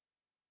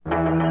Big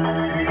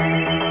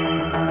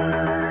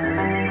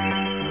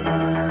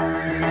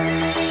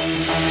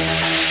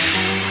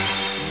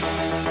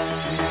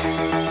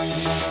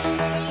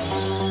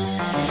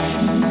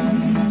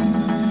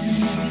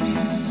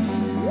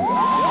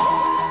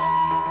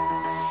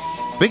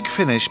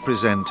Finish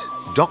present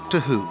Doctor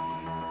Who,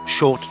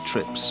 Short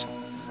Trips.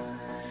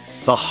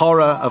 The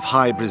Horror of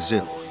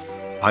Hy-Brasil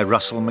by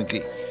Russell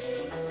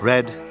McGee.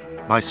 Read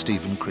by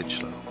Stephen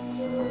Critchlow.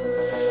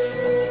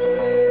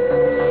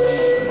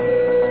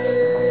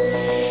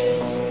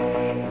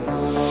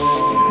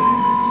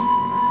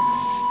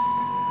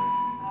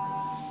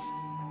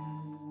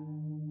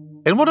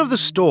 In one of the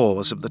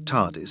stores of the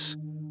TARDIS,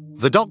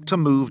 the Doctor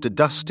moved a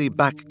dusty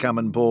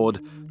backgammon board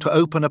to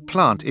open a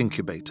plant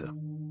incubator.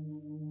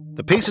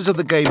 The pieces of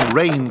the game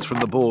rained from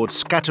the board,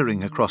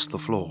 scattering across the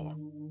floor.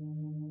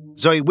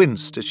 Zoe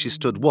winced as she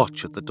stood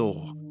watch at the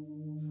door.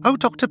 "Oh,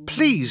 Doctor,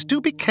 please,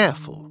 do be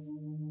careful."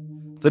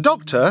 The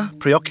Doctor,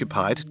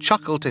 preoccupied,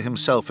 chuckled to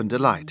himself in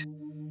delight.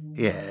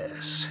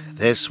 "Yes,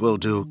 this will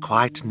do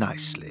quite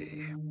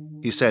nicely,"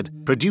 he said,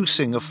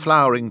 producing a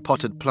flowering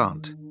potted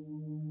plant.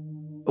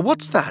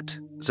 "What's that?"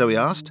 Zoe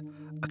asked.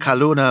 "A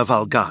Calluna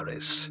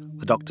vulgaris,"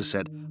 the Doctor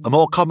said,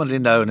 "more commonly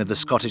known in the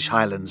Scottish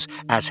Highlands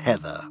as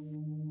heather."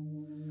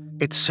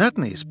 "It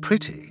certainly is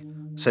pretty,"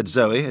 said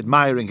Zoe,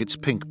 admiring its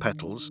pink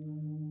petals.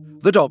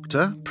 The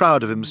Doctor,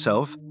 proud of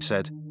himself,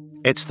 said,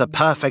 "It's the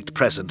perfect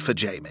present for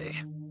Jamie."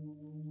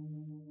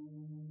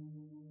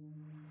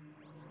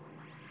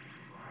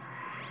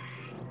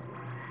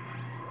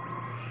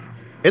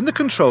 In the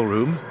control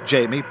room,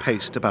 Jamie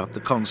paced about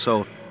the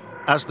console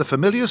as the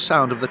familiar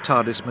sound of the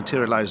TARDIS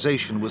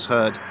materialization was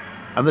heard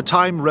and the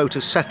time rotor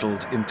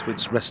settled into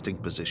its resting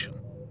position.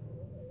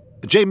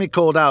 Jamie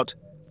called out,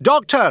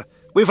 "Doctor,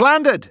 we've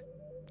landed!"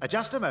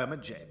 "Just a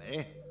moment,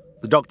 Jamie,"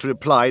 the Doctor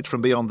replied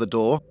from beyond the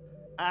door.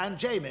 "And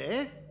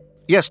Jamie?"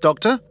 "Yes,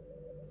 Doctor?"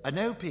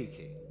 "No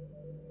peeking."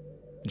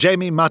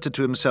 Jamie muttered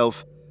to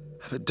himself,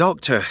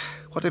 "Doctor,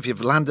 what if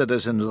you've landed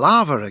us in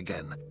lava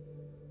again?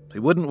 We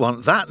wouldn't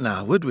want that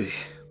now, would we?"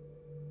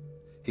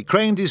 He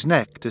craned his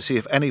neck to see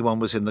if anyone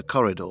was in the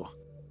corridor.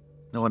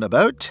 "No one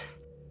about?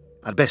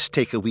 I'd best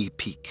take a wee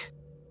peek."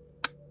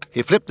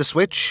 He flipped the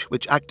switch,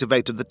 which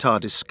activated the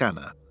TARDIS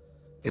scanner.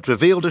 It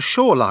revealed a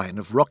shoreline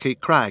of rocky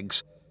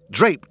crags,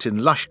 draped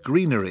in lush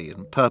greenery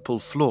and purple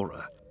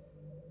flora.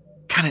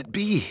 Can it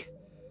be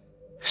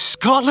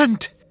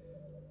Scotland?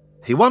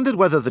 He wondered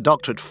whether the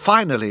Doctor had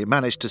finally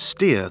managed to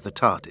steer the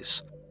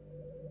TARDIS.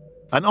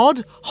 An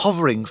odd,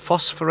 hovering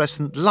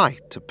phosphorescent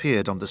light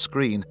appeared on the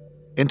screen,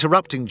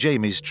 interrupting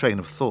Jamie's train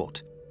of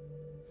thought.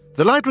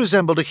 The light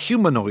resembled a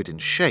humanoid in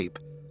shape,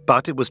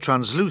 but it was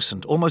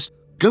translucent, almost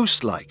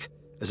ghost-like,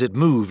 as it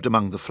moved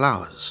among the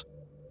flowers.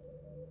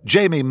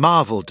 Jamie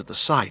marvelled at the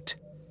sight.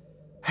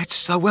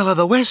 "It's the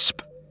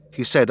Will-o'-the-Wisp,"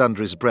 he said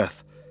under his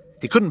breath.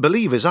 He couldn't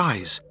believe his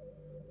eyes.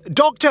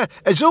 "Doctor,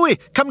 Zoe,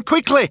 come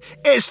quickly!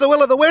 It's the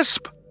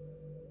Will-o'-the-Wisp!"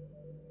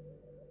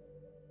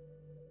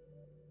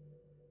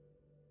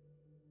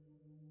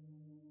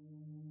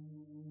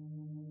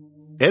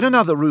 In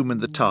another room in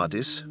the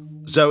TARDIS,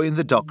 Zoe and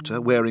the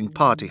Doctor, wearing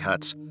party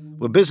hats,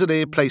 were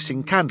busily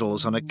placing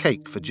candles on a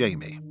cake for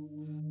Jamie.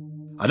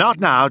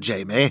 "Not now,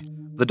 Jamie,"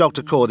 the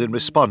Doctor called in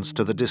response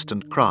to the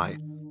distant cry.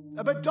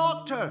 "But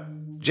Doctor,"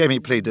 Jamie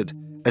pleaded,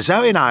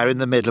 "Zoe and I are in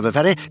the middle of a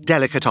very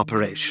delicate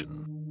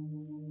operation."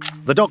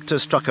 The Doctor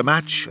struck a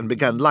match and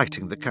began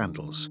lighting the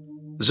candles.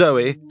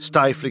 Zoe,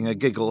 stifling a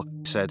giggle,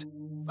 said,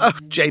 "Oh,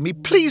 Jamie,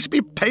 please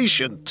be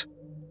patient."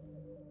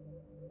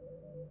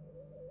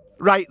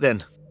 "Right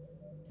then,"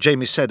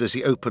 Jamie said as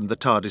he opened the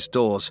TARDIS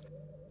doors.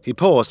 He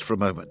paused for a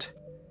moment.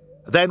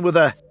 Then with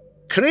a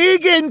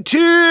 "Krieg in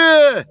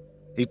Tür!"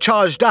 he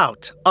charged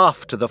out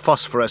after the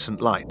phosphorescent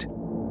light.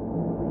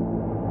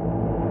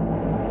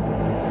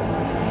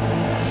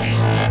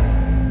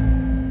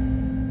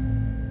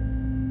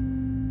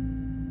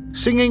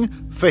 Singing,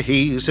 "For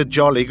he's a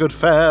jolly good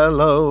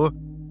fellow,"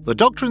 the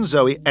Doctor and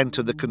Zoe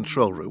entered the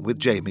control room with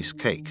Jamie's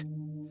cake,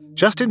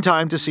 just in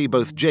time to see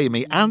both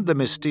Jamie and the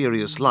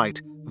mysterious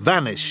light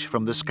vanish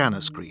from the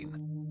scanner screen.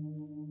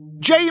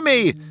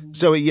 "Jamie!"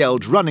 Zoe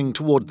yelled, running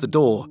toward the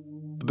door.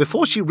 But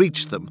before she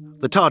reached them,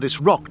 the TARDIS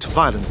rocked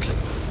violently.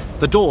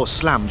 The door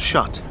slammed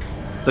shut.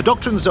 The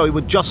Doctor and Zoe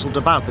were jostled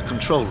about the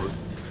control room,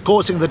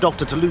 causing the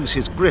Doctor to lose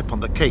his grip on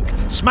the cake,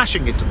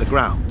 smashing it to the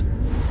ground.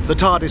 The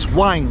TARDIS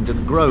whined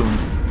and groaned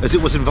as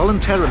it was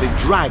involuntarily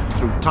dragged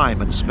through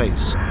time and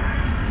space.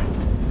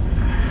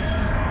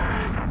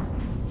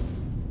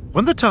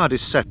 When the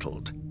TARDIS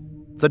settled,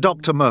 the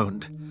Doctor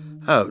moaned,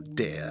 "Oh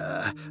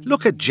dear,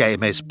 look at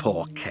Jamie's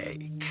poor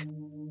cake."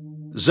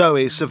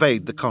 Zoe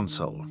surveyed the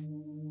console.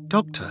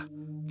 "Doctor,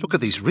 look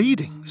at these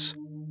readings."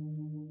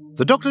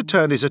 The Doctor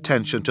turned his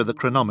attention to the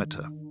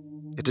chronometer.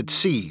 It had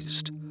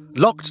seized,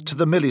 locked to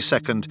the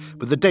millisecond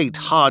with the date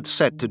hard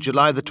set to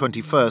July the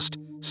 21st,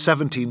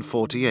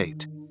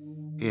 1748.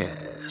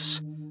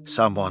 Yes,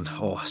 someone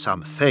or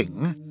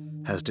something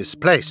has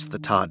displaced the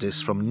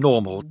TARDIS from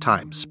normal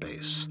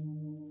time-space.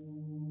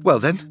 "Well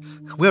then,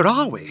 where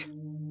are we?"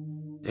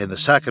 In the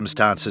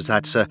circumstances,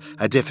 that's a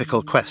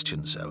difficult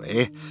question,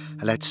 Zoe.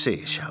 Let's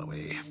see, shall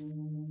we?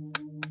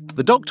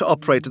 The doctor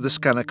operated the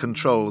scanner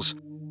controls,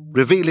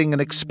 revealing an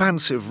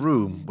expansive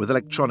room with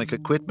electronic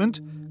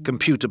equipment,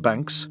 computer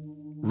banks,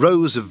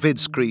 rows of vid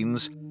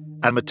screens,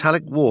 and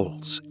metallic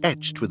walls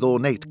etched with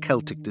ornate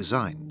Celtic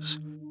designs.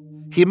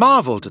 He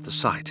marvelled at the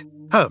sight.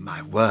 Oh,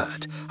 my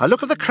word! A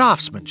look at the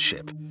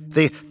craftsmanship,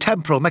 the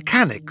temporal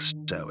mechanics,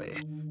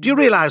 Zoe. Do you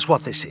realise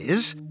what this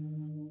is?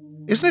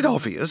 Isn't it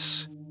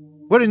obvious?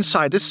 We're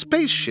inside a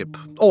spaceship,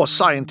 or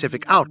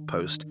scientific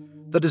outpost,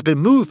 that has been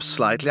moved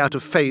slightly out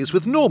of phase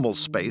with normal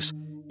space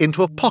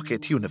into a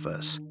pocket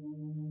universe.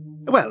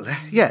 Well,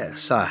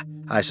 yes,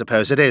 I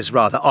suppose it is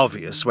rather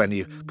obvious when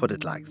you put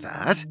it like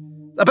that.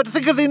 But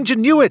think of the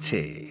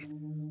ingenuity.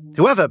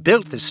 Whoever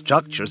built this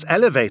structure has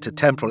elevated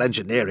temporal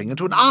engineering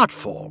into an art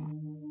form.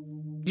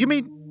 You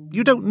mean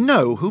you don't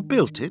know who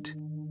built it?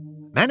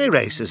 Many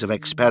races have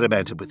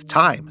experimented with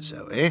time,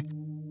 Zoe.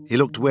 He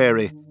looked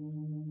wary.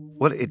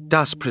 Well, it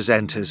does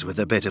present us with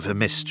a bit of a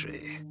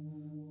mystery.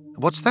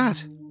 What's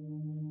that?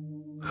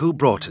 Who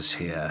brought us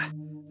here,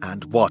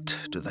 and what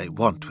do they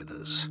want with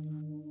us?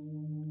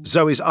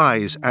 Zoe's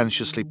eyes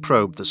anxiously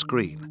probed the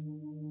screen.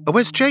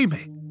 Where's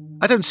Jamie?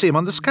 I don't see him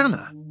on the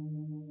scanner.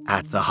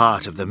 At the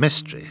heart of the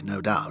mystery,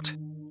 no doubt.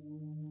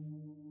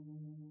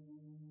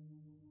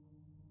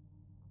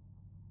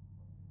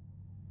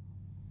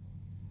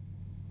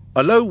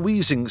 A low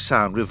wheezing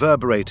sound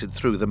reverberated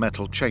through the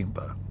metal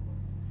chamber.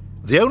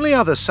 The only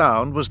other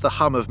sound was the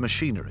hum of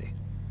machinery.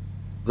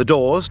 The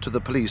doors to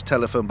the police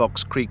telephone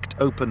box creaked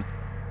open,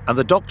 and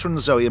the Doctor and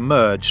Zoe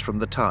emerged from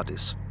the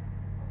TARDIS.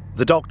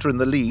 The Doctor in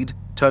the lead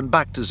turned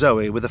back to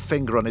Zoe with a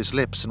finger on his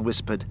lips and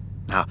whispered,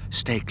 Now,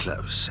 stay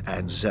close,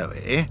 and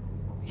Zoe...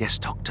 Yes,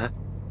 Doctor?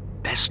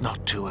 Best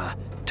not to,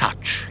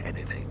 touch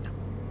anything.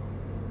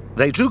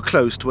 They drew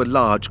close to a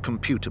large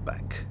computer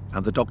bank,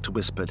 and the Doctor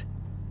whispered,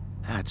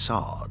 That's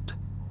odd.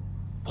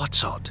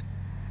 What's odd?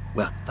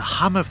 Well, the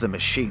hum of the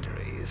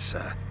machinery is,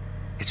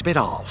 it's a bit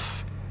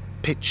off.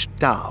 Pitched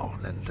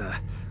down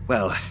and,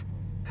 well,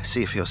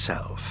 see for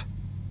yourself.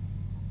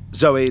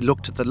 Zoe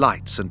looked at the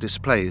lights and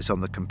displays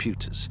on the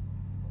computers.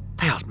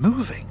 They aren't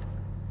moving.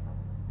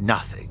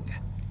 Nothing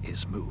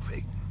is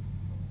moving.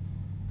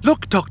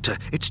 Look, Doctor,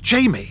 it's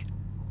Jamie.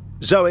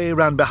 Zoe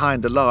ran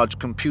behind a large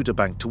computer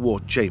bank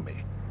toward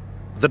Jamie.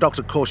 The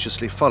Doctor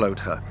cautiously followed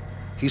her.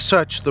 He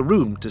searched the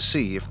room to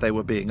see if they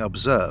were being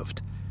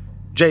observed.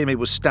 Jamie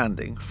was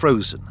standing,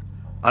 frozen,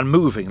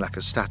 unmoving like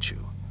a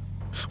statue.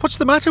 What's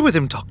the matter with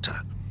him,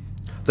 Doctor?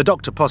 The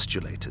Doctor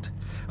postulated.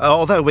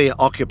 Although we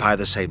occupy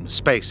the same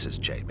space as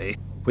Jamie,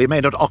 we may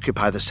not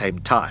occupy the same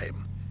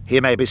time. He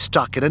may be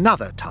stuck in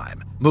another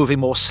time, moving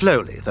more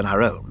slowly than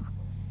our own.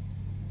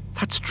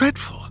 That's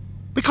dreadful.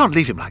 We can't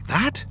leave him like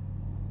that.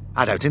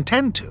 I don't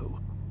intend to.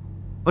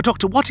 Well,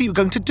 Doctor, what are you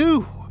going to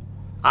do?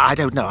 I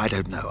don't know.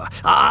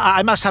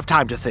 I must have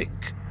time to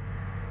think.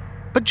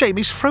 But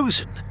Jamie's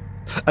frozen.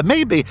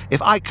 Maybe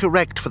if I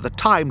correct for the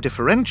time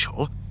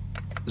differential...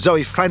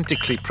 Zoe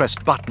frantically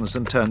pressed buttons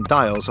and turned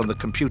dials on the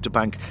computer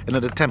bank in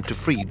an attempt to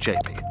free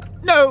Jamie.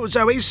 No,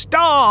 Zoe,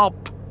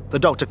 stop! The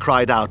Doctor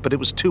cried out, but it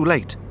was too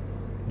late.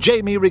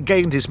 Jamie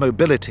regained his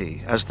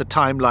mobility as the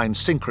timeline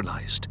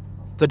synchronized.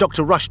 The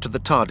Doctor rushed to the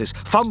TARDIS.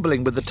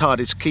 Fumbling with the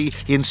TARDIS key,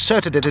 he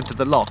inserted it into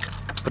the lock,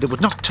 but it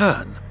would not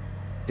turn.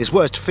 His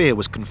worst fear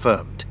was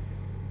confirmed.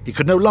 He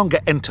could no longer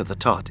enter the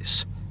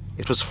TARDIS.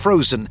 It was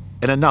frozen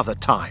in another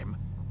time.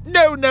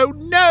 No, no,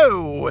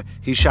 no!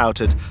 He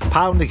shouted,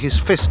 pounding his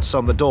fists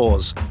on the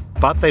doors,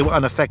 but they were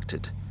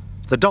unaffected.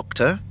 The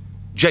Doctor,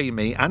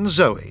 Jamie, and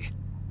Zoe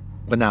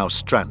were now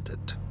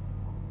stranded.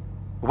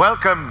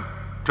 Welcome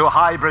to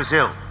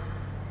Hy-Brasil,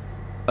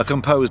 a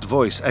composed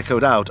voice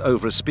echoed out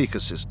over a speaker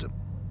system.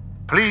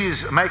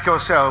 Please make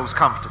yourselves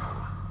comfortable.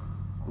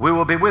 We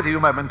will be with you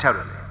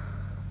momentarily.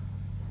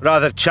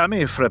 Rather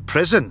chummy for a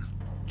prison,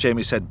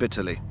 Jamie said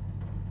bitterly.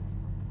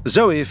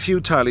 Zoe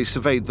futilely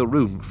surveyed the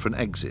room for an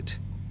exit.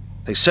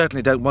 They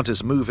certainly don't want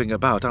us moving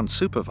about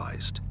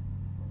unsupervised.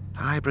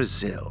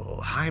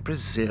 Hy-Brasil.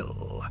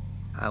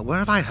 Where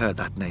have I heard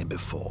that name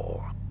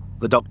before?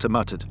 The Doctor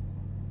muttered.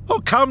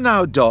 Oh, come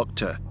now,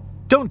 Doctor.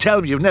 Don't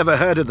tell me you've never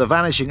heard of the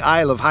vanishing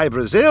Isle of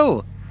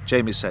Hy-Brasil,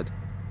 Jamie said.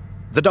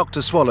 The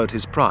Doctor swallowed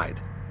his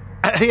pride.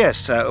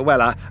 Yes,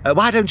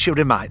 why don't you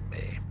remind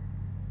me?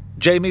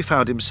 Jamie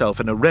found himself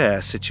in a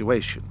rare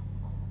situation.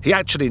 He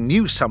actually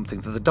knew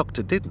something that the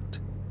Doctor didn't.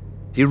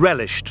 He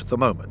relished the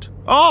moment.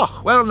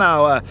 Oh, well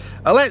now,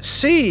 let's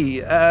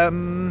see.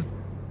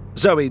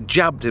 Zoe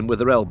jabbed him with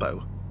her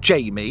elbow.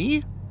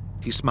 Jamie?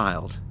 He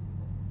smiled.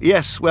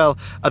 Yes, well,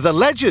 the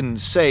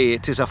legends say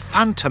it is a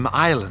phantom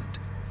island,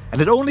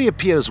 and it only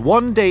appears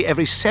one day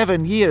every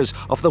 7 years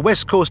off the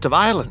west coast of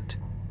Ireland.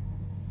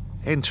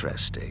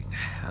 Interesting.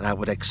 That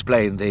would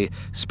explain the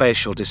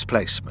spatial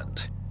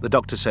displacement, the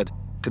Doctor said,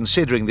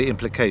 considering the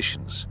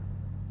implications.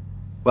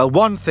 Well,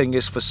 one thing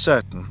is for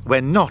certain,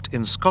 we're not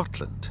in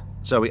Scotland,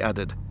 Zoe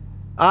added.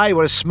 Aye,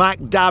 we're smack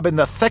dab in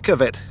the thick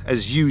of it,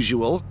 as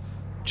usual,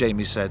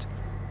 Jamie said.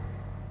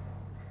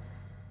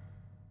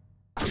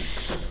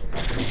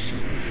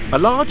 A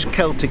large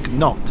Celtic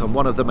knot on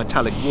one of the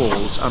metallic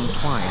walls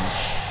untwined,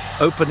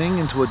 opening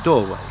into a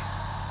doorway.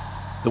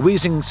 The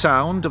wheezing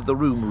sound of the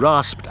room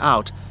rasped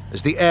out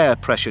as the air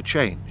pressure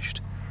changed.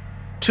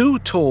 Two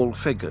tall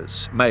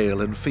figures,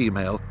 male and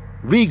female,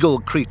 regal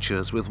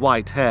creatures with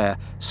white hair,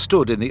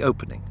 stood in the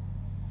opening.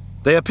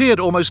 They appeared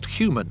almost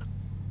human,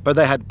 but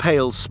they had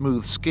pale,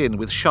 smooth skin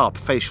with sharp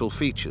facial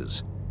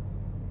features.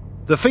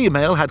 The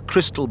female had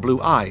crystal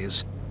blue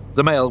eyes.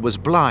 The male was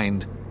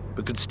blind,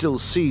 but could still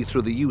see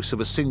through the use of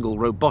a single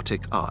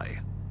robotic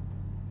eye.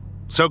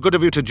 "So good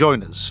of you to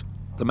join us,"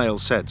 the male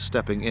said,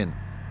 stepping in.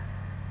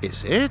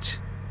 "Is it?"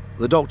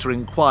 the Doctor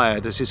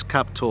inquired as his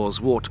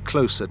captors walked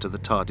closer to the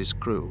TARDIS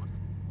crew.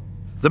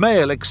 The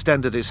male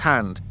extended his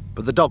hand,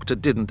 but the Doctor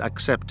didn't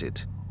accept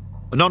it.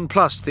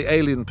 Nonplussed, the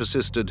alien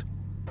persisted,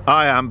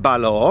 "I am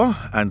Balor,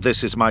 and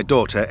this is my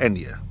daughter,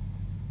 Enya."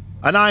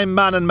 "And I'm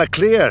Manon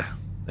MacLear,"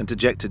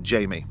 interjected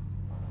Jamie.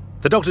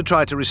 The Doctor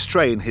tried to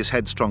restrain his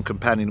headstrong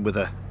companion with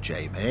a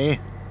 "Jamie."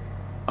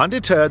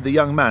 Undeterred, the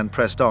young man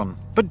pressed on.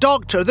 "But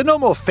Doctor, they're no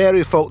more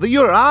fairy folk than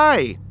you or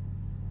I."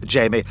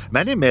 "Jamie,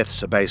 many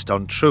myths are based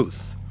on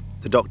truth,"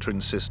 the Doctor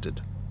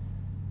insisted.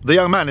 "The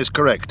young man is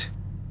correct.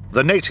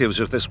 The natives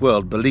of this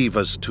world believe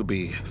us to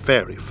be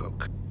fairy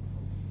folk."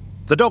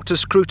 The Doctor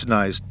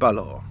scrutinized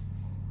Balor,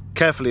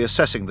 carefully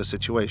assessing the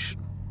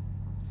situation.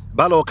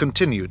 Balor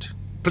continued,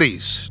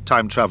 "Please,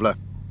 time traveler,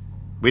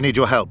 we need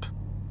your help.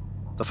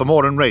 The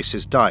Fomoran race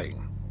is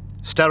dying,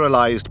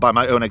 sterilized by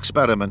my own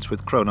experiments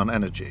with chronon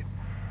energy."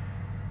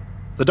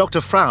 The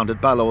Doctor frowned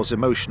at Balor's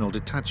emotional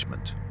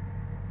detachment.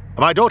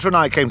 "My daughter and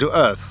I came to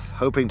Earth,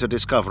 hoping to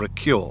discover a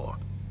cure.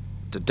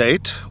 To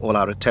date, all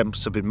our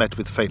attempts have been met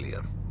with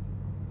failure.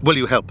 Will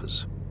you help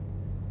us?"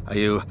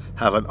 "You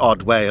have an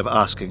odd way of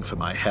asking for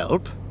my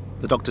help,"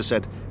 the Doctor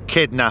said,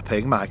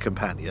 "kidnapping my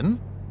companion."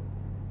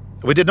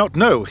 "We did not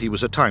know he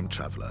was a time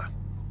traveler.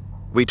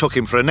 We took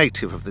him for a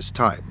native of this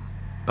time,"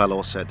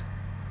 Balor said.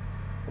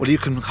 "Well, you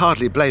can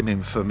hardly blame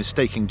him for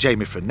mistaking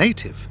Jamie for a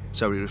native,"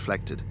 Zoe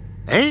reflected.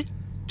 "Eh?"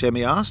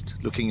 Jamie asked,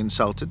 looking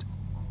insulted.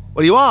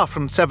 "Well, you are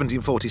from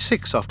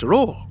 1746 after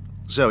all,"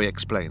 Zoe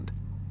explained.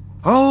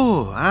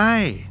 "Oh,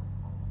 aye,"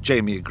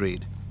 Jamie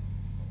agreed.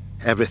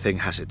 "Everything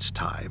has its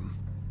time,"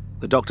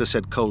 the Doctor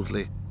said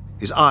coldly.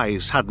 His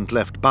eyes hadn't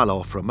left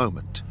Balor for a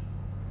moment.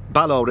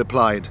 Balor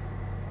replied,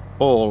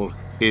 "All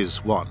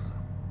is one."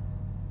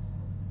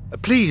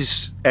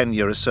 "Please,"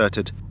 Enya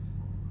asserted,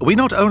 "we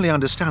not only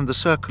understand the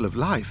circle of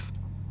life,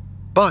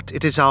 but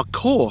it is our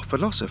core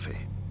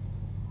philosophy.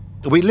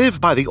 We live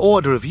by the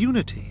order of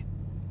unity.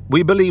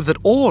 We believe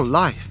that all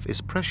life is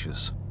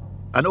precious,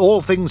 and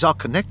all things are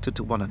connected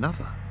to one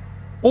another.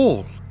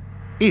 All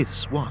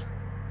is one."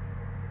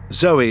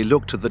 Zoe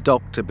looked at the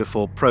Doctor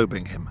before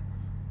probing him.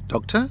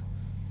 "Doctor?"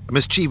 A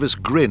mischievous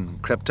grin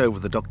crept over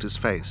the Doctor's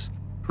face.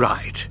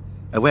 "Right.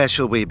 Where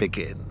shall we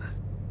begin?"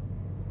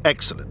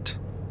 "Excellent.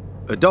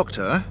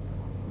 Doctor?"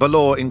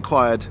 Balor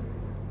inquired.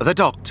 "The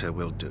Doctor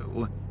will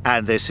do,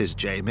 and this is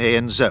Jamie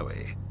and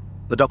Zoe."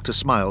 The Doctor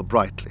smiled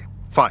brightly.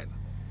 "Fine,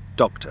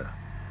 Doctor.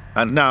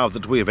 And now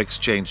that we have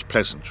exchanged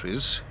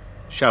pleasantries,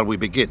 shall we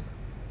begin?"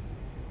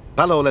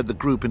 Balor led the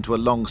group into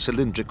a long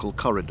cylindrical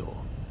corridor.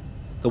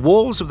 The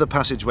walls of the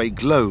passageway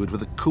glowed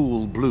with a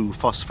cool blue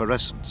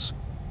phosphorescence.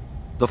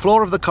 The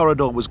floor of the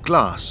corridor was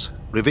glass,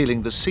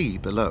 revealing the sea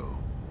below.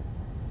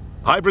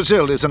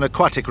 "Hy-Brasil is an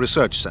aquatic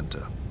research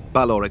center,"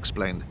 Balor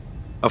explained.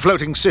 "A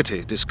floating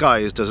city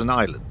disguised as an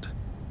island."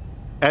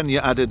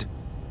 Enya added,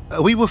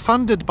 "We were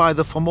funded by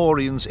the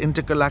Fomorians'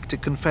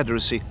 Intergalactic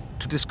Confederacy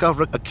to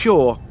discover a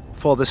cure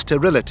for the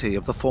sterility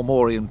of the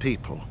Fomorian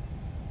people."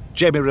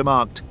 Jamie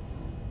remarked,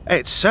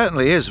 "It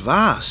certainly is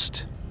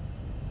vast."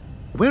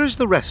 "Where is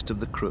the rest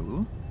of the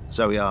crew?"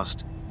 Zoe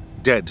asked.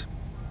 "Dead,"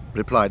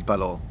 replied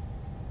Balor.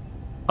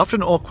 After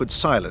an awkward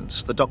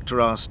silence, the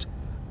Doctor asked,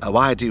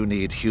 "Why do you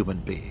need human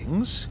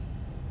beings?"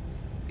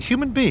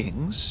 "Human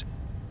beings?"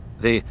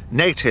 "The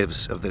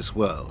natives of this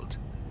world,"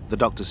 the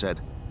Doctor said.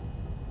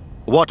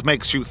 "What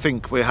makes you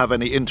think we have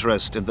any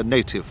interest in the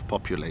native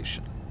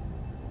population?"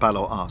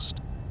 Balor asked.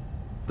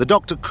 The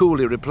Doctor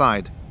coolly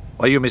replied,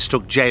 "Well, you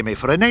mistook Jamie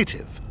for a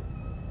native."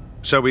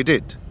 "So we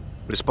did,"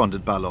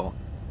 responded Balor.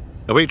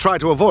 "We try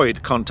to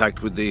avoid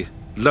contact with the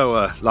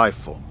lower life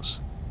forms."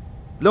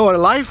 "Lower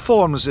life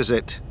forms, is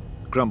it?"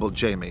 grumbled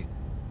Jamie.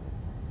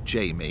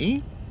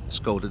 "Jamie?"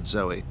 scolded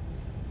Zoe.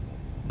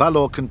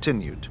 Balor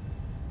continued,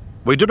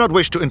 "We do not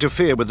wish to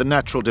interfere with the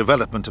natural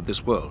development of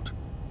this world.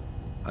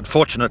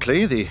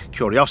 Unfortunately, the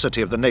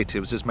curiosity of the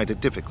natives has made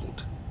it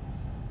difficult."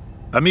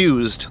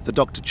 Amused, the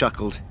Doctor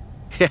chuckled,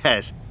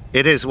 "Yes,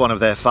 it is one of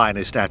their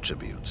finest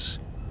attributes."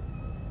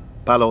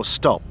 Balor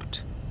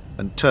stopped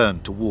and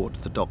turned toward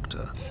the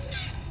Doctor,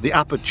 the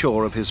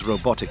aperture of his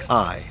robotic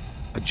eye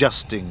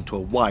adjusting to a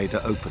wider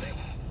opening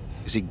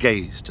as he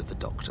gazed at the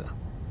Doctor.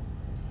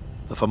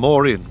 The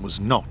Fomorian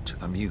was not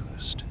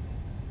amused.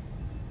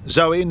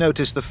 Zoe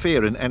noticed the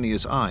fear in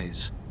Enya's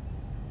eyes.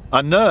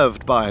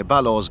 Unnerved by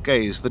Balor's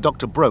gaze, the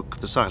Doctor broke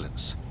the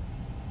silence.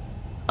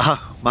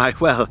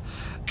 Well,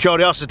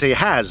 curiosity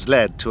has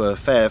led to a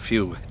fair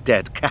few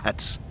dead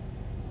cats."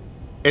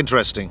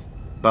 Interesting,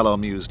 Balor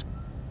mused.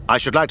 I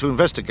should like to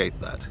investigate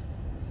that.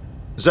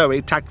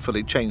 Zoe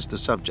tactfully changed the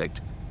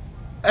subject.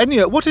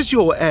 Enya, what is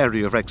your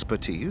area of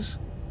expertise?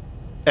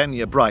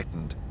 Enya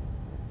brightened.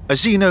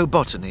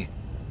 Xenobotany.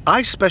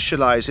 I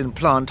specialize in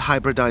plant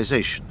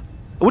hybridization.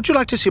 Would you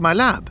like to see my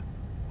lab?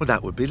 Well,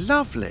 that would be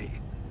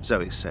lovely,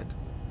 Zoe said.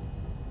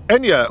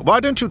 Enya, why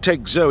don't you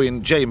take Zoe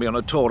and Jamie on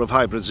a tour of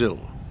Hy-Brasil,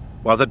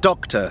 while the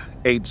doctor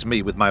aids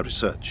me with my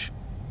research?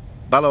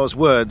 Balor's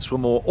words were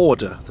more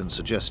order than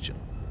suggestion.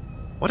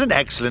 What an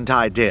excellent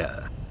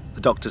idea,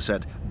 the doctor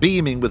said,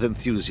 beaming with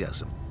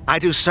enthusiasm. I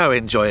do so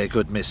enjoy a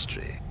good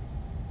mystery.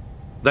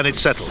 Then it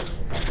settled.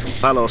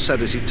 Balor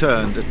said as he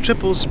turned, a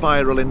triple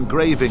spiral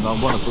engraving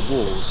on one of the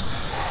walls.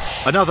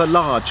 Another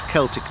large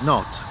Celtic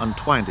knot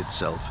untwined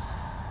itself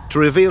to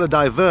reveal a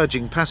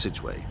diverging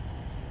passageway.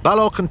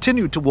 Balor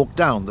continued to walk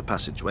down the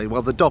passageway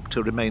while the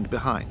doctor remained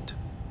behind.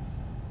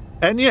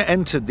 Enya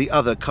entered the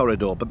other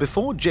corridor, but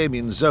before Jamie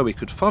and Zoe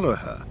could follow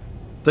her,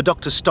 the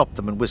doctor stopped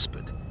them and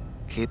whispered,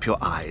 Keep your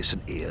eyes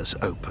and ears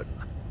open.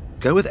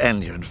 Go with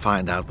Enya and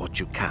find out what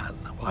you can,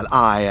 while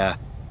I,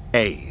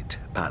 aid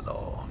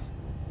Balor.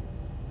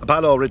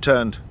 Balor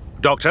returned,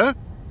 Doctor?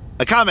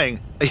 Coming.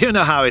 You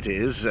know how it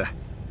is.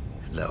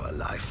 Lower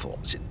life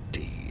forms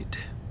indeed.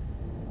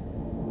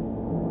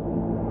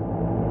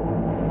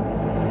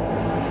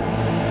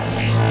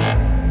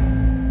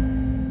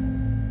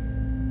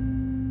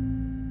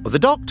 The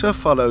doctor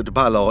followed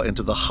Balor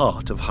into the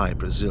heart of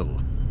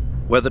Hy-Brasil,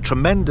 where the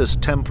tremendous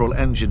temporal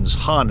engines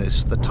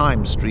harnessed the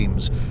time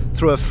streams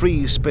through a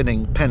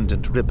free-spinning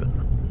pendant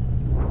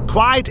ribbon.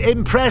 Quite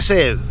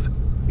impressive,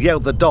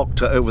 yelled the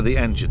doctor over the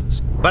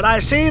engines. But I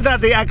see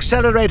that the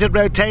accelerated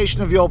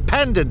rotation of your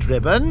pendant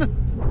ribbon...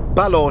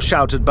 Balor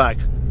shouted back.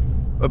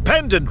 A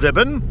pendant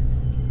ribbon?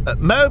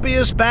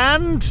 Mobius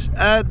band?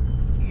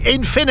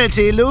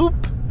 Infinity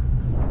loop?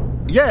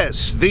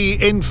 Yes,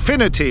 the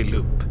infinity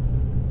loop.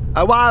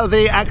 While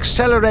the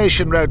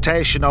acceleration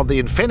rotation of the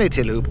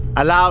infinity loop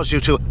allows you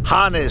to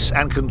harness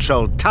and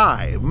control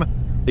time,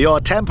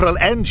 your temporal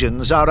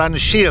engines are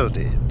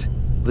unshielded,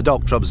 the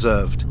doctor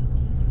observed.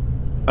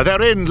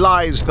 Therein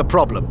lies the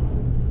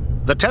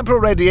problem. The temporal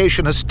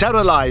radiation has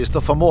sterilized the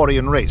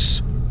Fomorian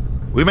race.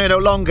 We may no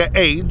longer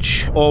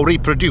age or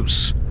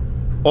reproduce,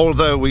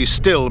 although we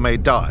still may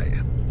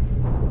die.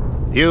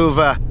 You've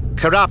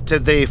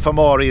corrupted the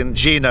Fomorian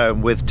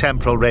genome with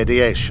temporal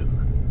radiation.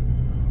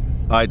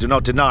 I do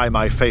not deny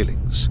my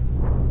failings.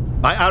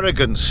 My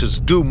arrogance has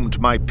doomed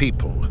my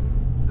people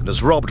and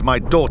has robbed my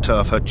daughter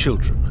of her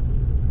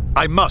children.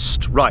 I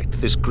must right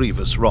this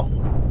grievous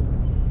wrong.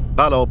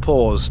 Balor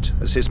paused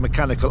as his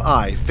mechanical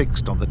eye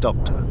fixed on the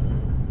doctor.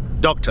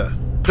 Doctor,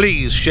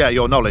 please share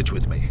your knowledge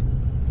with me.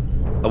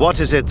 What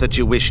is it that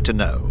you wish to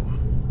know?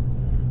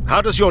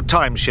 How does your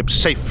time ship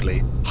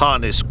safely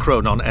harness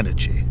chronon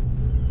energy?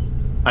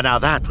 And now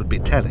that would be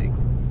telling.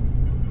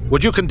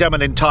 Would you condemn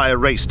an entire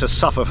race to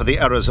suffer for the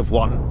errors of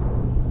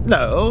one?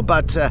 No,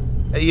 but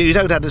you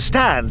don't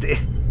understand.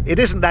 It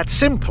isn't that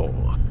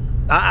simple.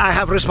 I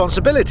have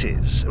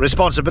responsibilities.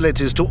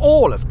 Responsibilities to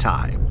all of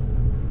time.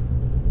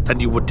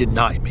 Then you would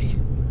deny me.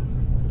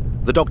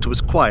 The doctor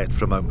was quiet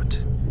for a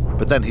moment,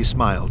 but then he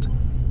smiled.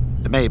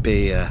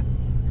 Maybe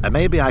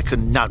I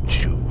can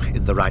nudge you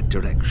in the right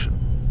direction.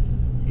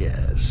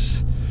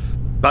 Yes.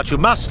 But you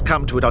must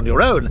come to it on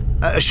your own.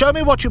 Show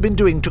me what you've been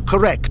doing to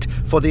correct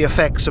for the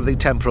effects of the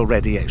temporal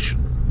radiation.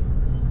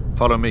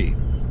 Follow me.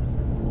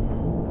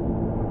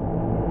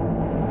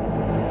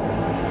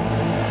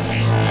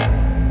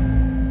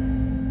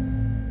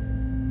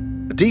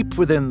 Deep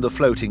within the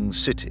floating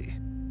city,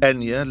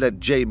 Enya led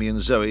Jamie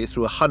and Zoe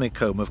through a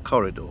honeycomb of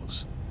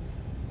corridors.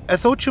 I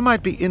thought you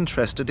might be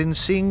interested in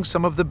seeing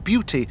some of the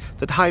beauty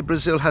that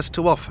Hy-Brasil has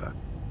to offer.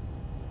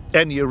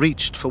 Enya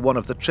reached for one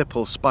of the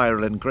triple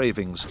spiral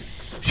engravings.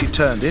 She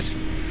turned it,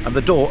 and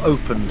the door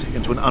opened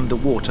into an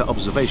underwater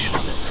observation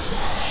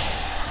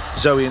deck.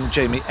 Zoe and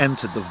Jamie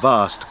entered the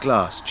vast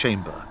glass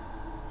chamber.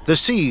 The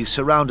sea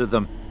surrounded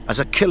them as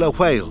a killer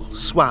whale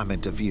swam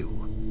into view.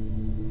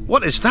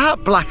 What is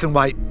that black and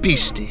white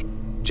beastie?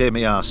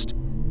 Jamie asked.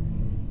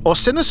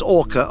 Orcinus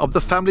orca of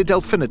the family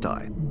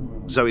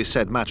Delphinidae, Zoe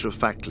said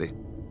matter-of-factly.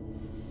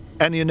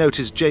 Enya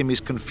noticed Jamie's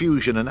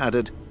confusion and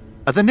added,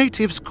 the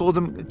natives call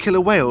them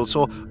killer whales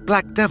or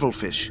black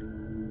devilfish.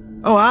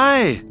 Oh,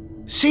 aye.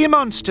 Sea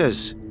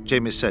monsters,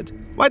 Jamie said.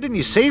 Why didn't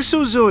you say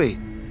so, Zoe?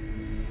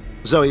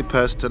 Zoe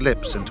pursed her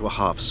lips into a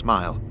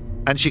half-smile,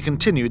 and she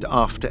continued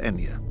after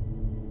Enya.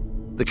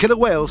 The killer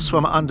whale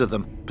swam under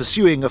them,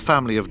 pursuing a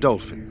family of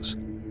dolphins.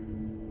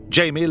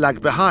 Jamie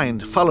lagged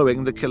behind,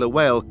 following the killer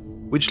whale,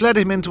 which led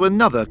him into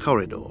another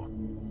corridor.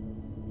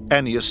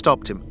 Enya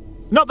stopped him.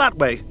 Not that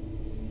way!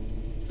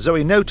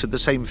 Zoe noted the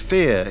same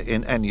fear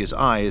in Enya's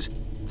eyes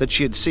that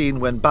she had seen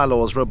when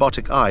Balor's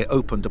robotic eye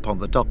opened upon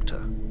the doctor.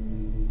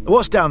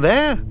 What's down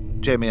there?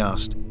 Jamie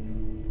asked.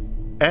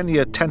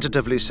 Enya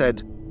tentatively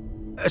said,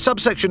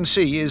 Subsection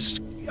C is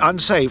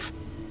unsafe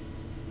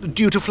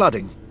due to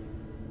flooding.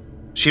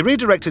 She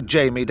redirected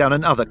Jamie down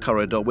another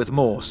corridor with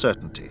more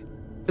certainty.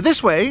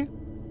 This way?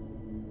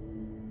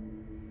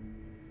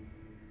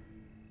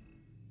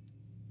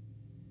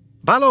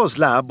 Balor's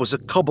lab was a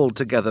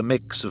cobbled-together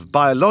mix of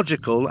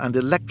biological and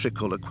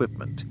electrical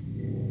equipment.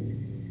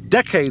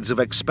 Decades of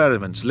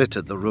experiments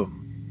littered the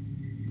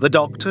room. The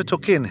Doctor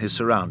took in his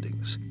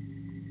surroundings.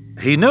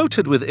 He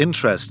noted with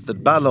interest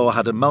that Balor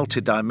had a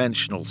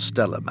multi-dimensional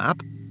stellar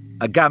map,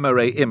 a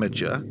gamma-ray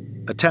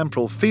imager, a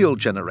temporal field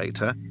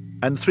generator,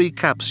 and 3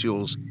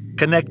 capsules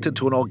connected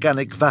to an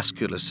organic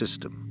vascular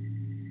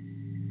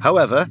system.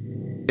 However,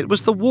 it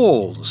was the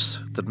walls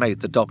that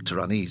made the Doctor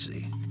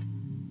uneasy.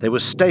 They were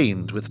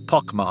stained with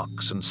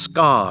pockmarks and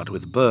scarred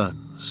with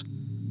burns,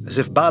 as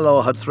if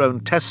Balor had thrown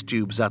test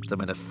tubes at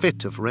them in a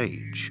fit of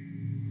rage.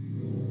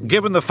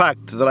 Given the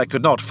fact that I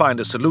could not find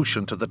a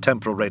solution to the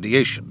temporal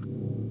radiation,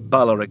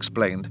 Balor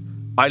explained,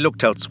 I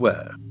looked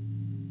elsewhere.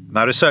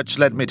 My research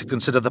led me to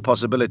consider the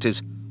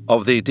possibilities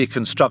of the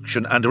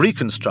deconstruction and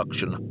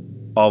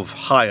reconstruction of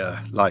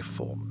higher life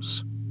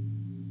forms.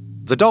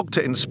 The Doctor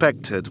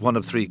inspected one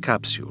of 3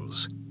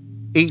 capsules,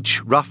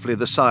 each roughly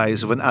the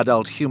size of an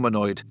adult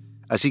humanoid,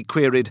 as he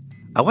queried,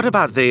 what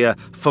about the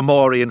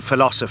Fomorian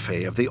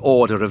philosophy of the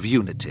Order of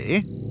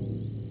Unity?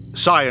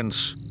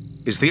 Science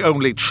is the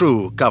only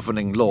true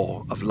governing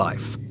law of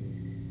life.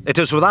 It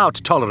is without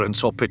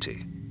tolerance or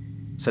pity,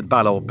 said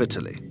Balor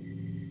bitterly.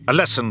 A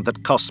lesson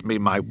that cost me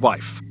my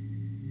wife.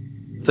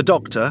 The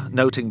Doctor,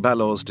 noting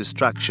Balor's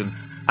distraction,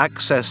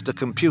 accessed a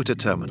computer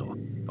terminal.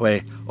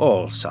 We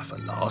all suffer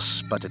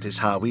loss, but it is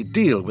how we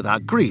deal with our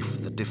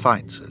grief that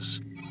defines us.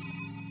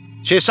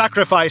 She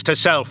sacrificed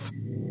herself.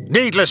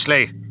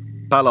 Needlessly,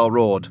 Balor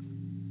roared.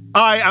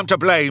 I am to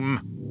blame.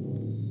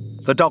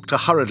 The Doctor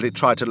hurriedly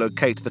tried to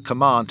locate the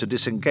command to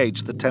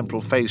disengage the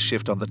temporal phase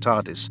shift on the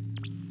TARDIS.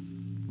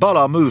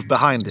 Balor moved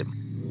behind him.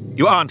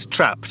 You aren't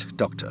trapped,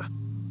 Doctor.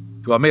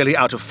 You are merely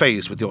out of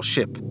phase with your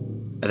ship.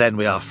 Then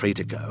we are free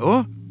to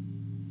go.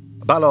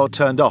 Balor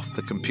turned off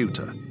the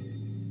computer.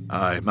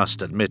 I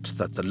must admit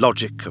that the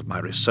logic of my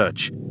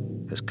research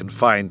has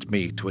confined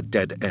me to a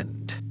dead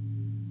end.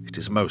 It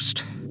is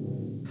most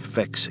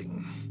vexing.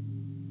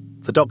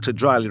 The Doctor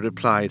dryly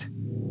replied,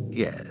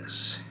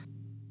 Yes.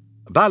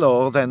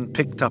 Balor then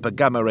picked up a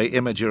gamma-ray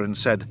imager and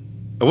said,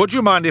 Would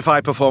you mind if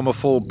I perform a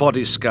full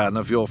body scan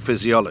of your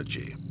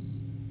physiology?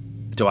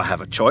 Do I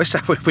have a choice?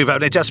 We've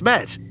only just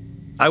met.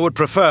 I would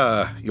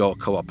prefer your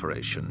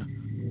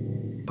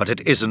cooperation, but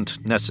it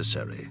isn't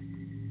necessary,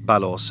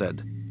 Balor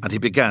said, and he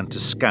began to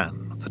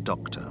scan the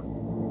Doctor.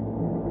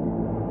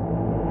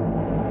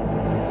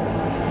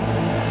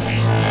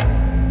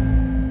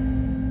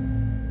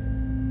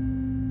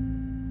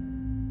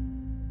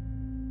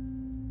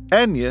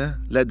 Enya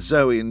led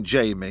Zoe and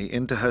Jamie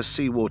into her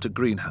seawater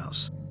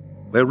greenhouse,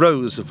 where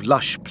rows of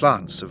lush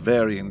plants of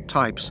varying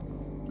types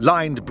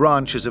lined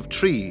branches of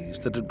trees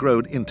that had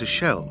grown into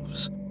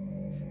shelves.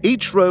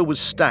 Each row was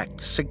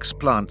stacked 6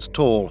 plants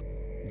tall,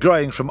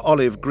 growing from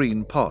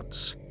olive-green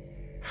pods.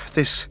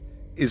 This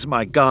is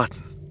my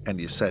garden,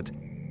 Enya said.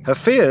 Her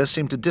fears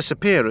seemed to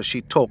disappear as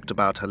she talked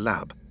about her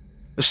lab.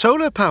 The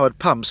solar-powered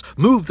pumps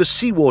move the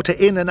seawater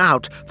in and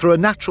out through a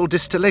natural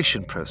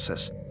distillation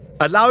process,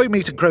 allowing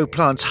me to grow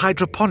plants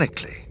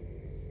hydroponically.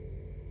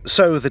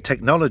 So the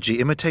technology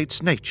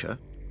imitates nature?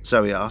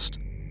 Zoe asked.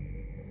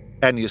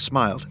 Enya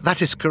smiled.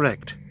 That is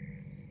correct.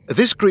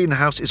 This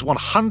greenhouse is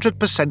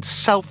 100%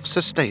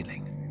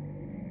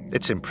 self-sustaining.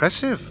 It's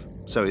impressive,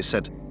 Zoe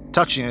said,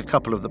 touching a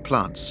couple of the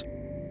plants.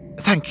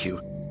 Thank you,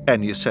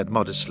 Enya said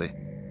modestly.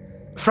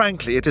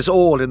 Frankly, it is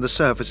all in the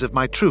service of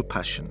my true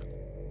passion,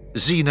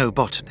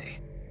 xenobotany.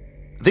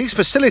 These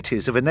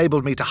facilities have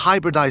enabled me to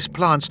hybridize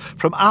plants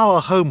from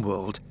our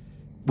homeworld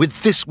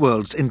with this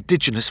world's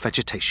indigenous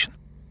vegetation.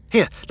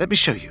 Here, let me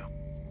show you.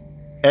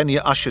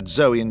 Enya ushered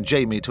Zoe and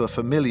Jamie to a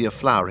familiar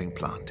flowering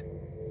plant.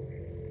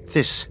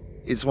 This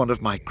is one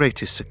of my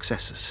greatest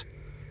successes.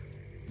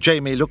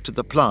 Jamie looked at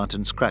the plant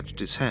and scratched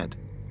his head.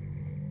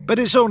 But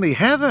it's only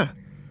heather.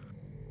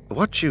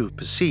 What you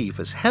perceive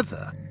as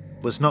heather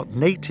was not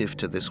native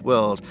to this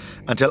world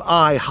until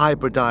I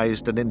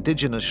hybridized an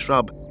indigenous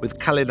shrub with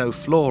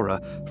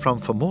calinoflora from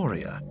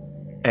Fomoria,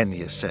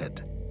 Enya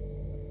said.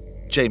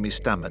 Jamie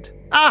stammered.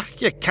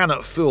 You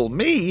cannot fool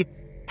me.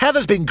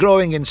 Heather's been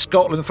growing in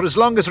Scotland for as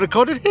long as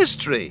recorded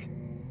history.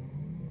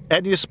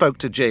 Enya spoke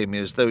to Jamie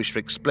as though she were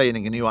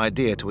explaining a new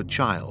idea to a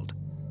child.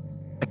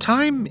 A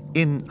time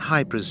in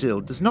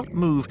Hy-Brasil does not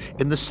move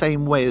in the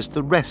same way as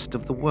the rest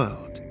of the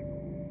world.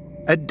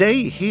 A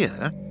day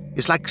here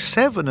is like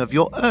 7 of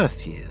your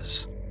Earth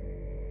years.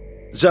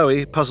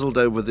 Zoe puzzled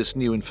over this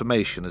new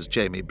information as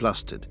Jamie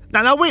blustered.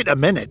 Now, wait a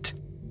minute.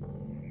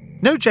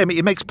 No, Jamie,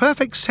 it makes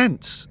perfect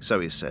sense,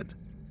 Zoe said.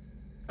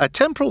 A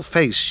temporal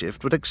phase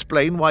shift would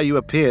explain why you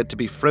appeared to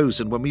be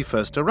frozen when we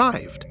first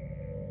arrived.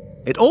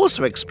 It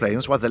also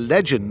explains why the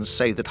legends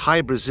say that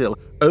Hy-Brasil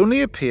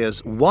only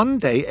appears 1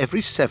 day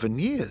every 7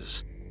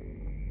 years.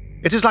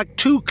 It is like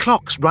 2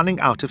 clocks running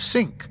out of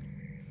sync,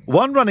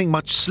 one running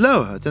much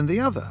slower than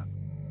the other.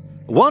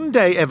 1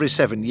 day every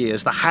 7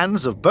 years, the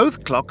hands of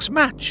both clocks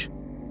match,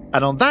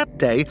 and on that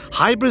day,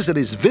 Hy-Brasil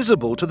is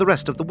visible to the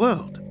rest of the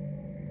world.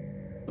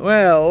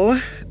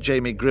 Well,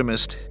 Jamie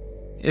grimaced,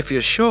 if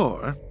you're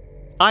sure.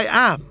 I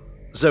am,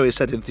 Zoe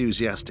said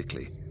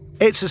enthusiastically.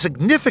 "It's a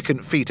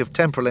significant feat of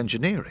temporal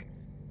engineering.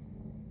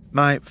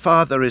 My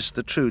father is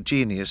the true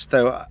genius,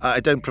 though I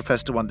don't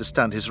profess to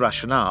understand his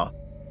rationale.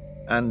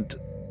 And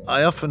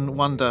I often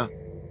wonder..."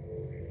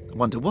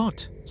 "Wonder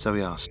what?"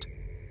 Zoe asked.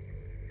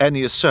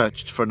 Enya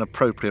searched for an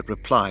appropriate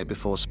reply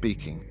before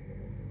speaking.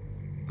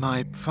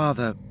 My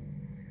father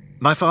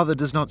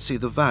does not see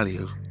the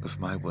value of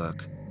my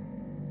work."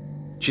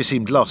 She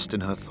seemed lost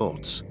in her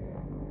thoughts.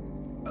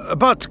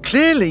 "But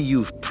clearly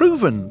you've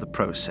proven the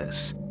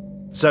process,"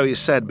 Zoe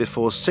said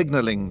before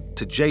signaling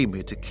to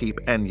Jamie to keep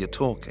Enya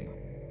talking.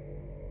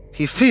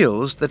 "He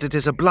feels that it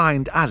is a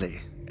blind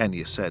alley,"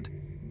 Enya said.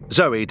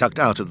 Zoe ducked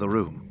out of the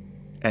room.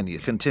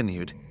 Enya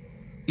continued.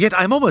 "Yet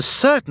I'm almost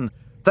certain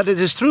that it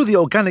is through the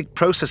organic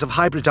process of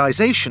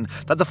hybridization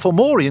that the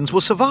Fomorians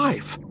will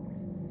survive."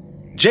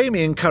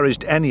 Jamie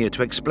encouraged Enya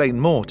to explain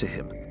more to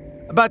him.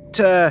 "But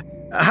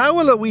how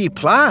will a wee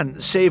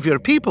plant save your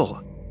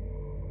people?"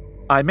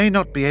 "I may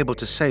not be able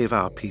to save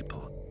our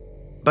people,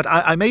 but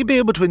I may be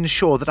able to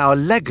ensure that our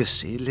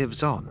legacy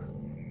lives on."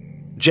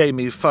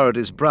 Jamie furrowed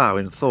his brow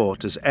in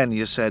thought as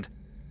Enya said,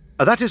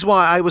 "That is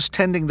why I was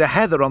tending the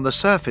heather on the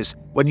surface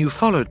when you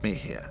followed me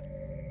here."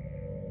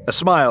 A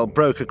smile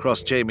broke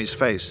across Jamie's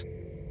face.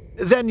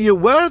 "Then you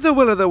were the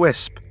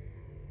will-o'-the-wisp?"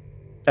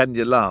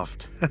 Enya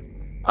laughed.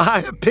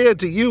 "I appeared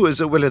to you as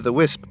a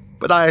will-o'-the-wisp,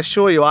 but I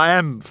assure you I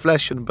am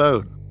flesh and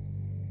bone."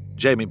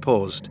 Jamie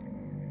paused.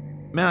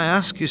 "May I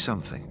ask you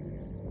something?"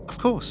 "Of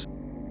course."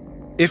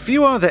 "If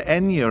you are the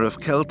Enya of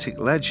Celtic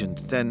legend,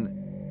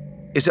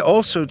 then is it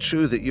also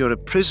true that you're a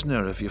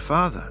prisoner of your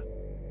father?"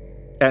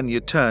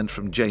 Enya turned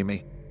from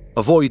Jamie,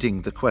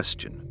 avoiding the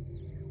question.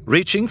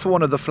 Reaching for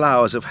one of the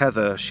flowers of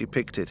heather, she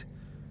picked it.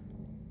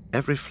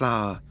 "Every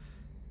flower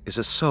is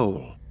a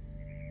soul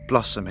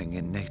blossoming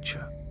in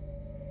nature,"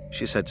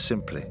 she said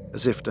simply,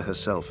 as if to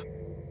herself,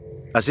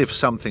 as if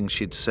something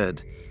she'd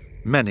said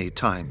many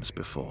times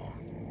before.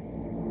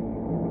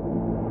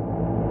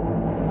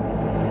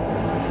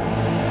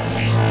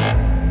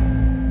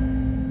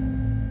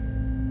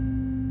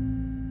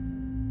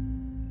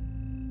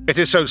 "It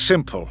is so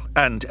simple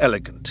and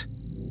elegant,"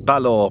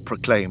 Balor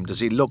proclaimed as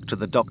he looked at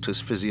the Doctor's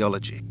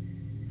physiology.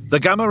 The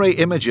gamma-ray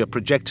imager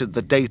projected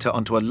the data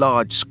onto a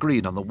large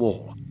screen on the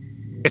wall.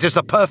 "It is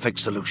the perfect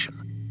solution."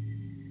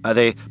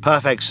 "The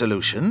perfect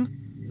solution?"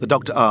 the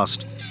Doctor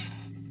asked.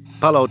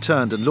 Balor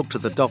turned and looked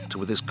at the Doctor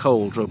with his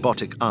cold,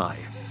 robotic eye.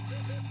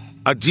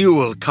 "A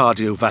dual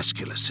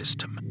cardiovascular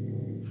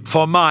system.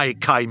 For my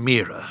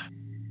chimera."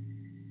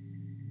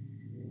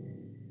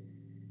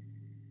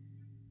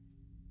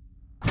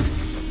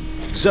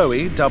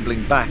 Zoe,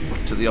 doubling back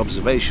to the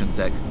observation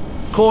deck,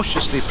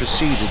 cautiously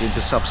proceeded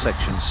into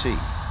subsection C.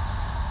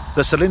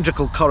 The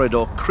cylindrical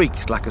corridor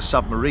creaked like a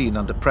submarine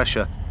under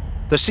pressure.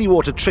 The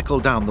seawater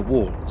trickled down the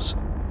walls.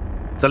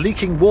 The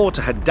leaking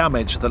water had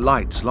damaged the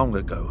lights long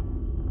ago,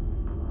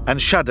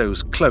 and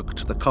shadows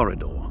cloaked the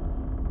corridor.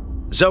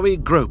 Zoe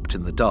groped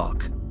in the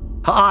dark.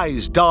 Her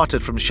eyes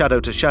darted from shadow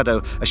to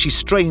shadow as she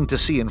strained to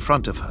see in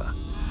front of her.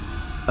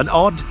 An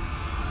odd,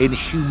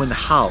 inhuman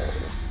howl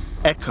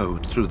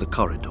echoed through the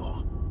corridor.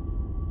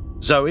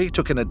 Zoe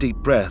took in a deep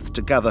breath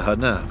to gather her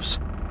nerves.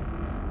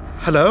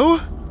 "Hello?"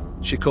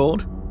 she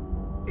called.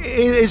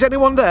 Is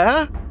anyone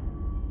there?"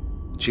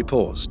 She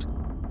paused.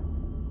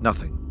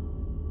 Nothing.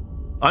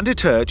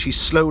 Undeterred, she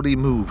slowly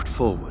moved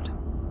forward,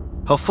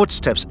 her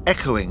footsteps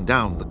echoing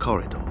down the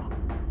corridor.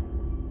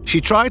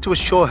 She tried to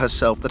assure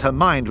herself that her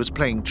mind was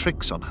playing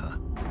tricks on her,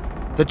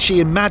 that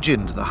she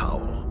imagined the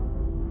howl.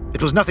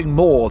 It was nothing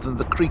more than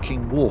the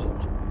creaking wall.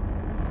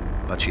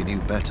 But she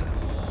knew better.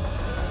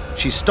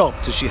 She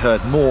stopped as she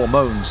heard more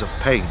moans of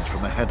pain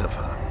from ahead of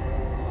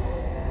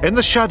her. In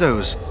the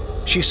shadows,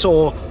 she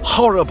saw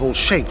horrible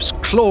shapes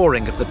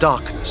clawing at the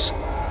darkness.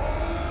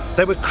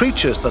 They were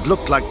creatures that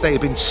looked like they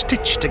had been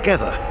stitched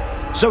together.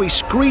 Zoe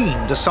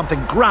screamed as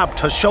something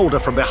grabbed her shoulder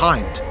from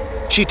behind.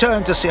 She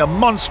turned to see a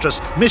monstrous,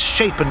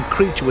 misshapen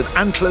creature with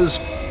antlers,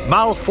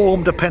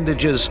 malformed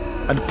appendages,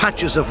 and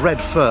patches of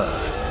red fur,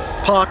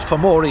 part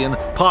Fomorian,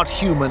 part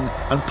human,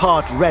 and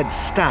part red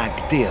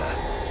stag deer.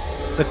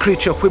 The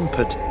creature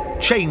whimpered,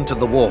 chained to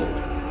the wall.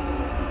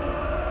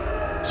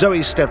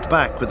 Zoe stepped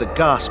back with a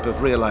gasp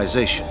of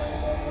realization.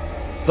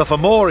 The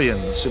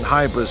Fomorians in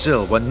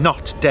Hy-Brasil were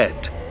not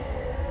dead.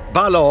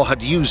 Balor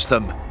had used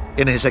them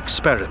in his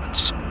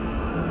experiments.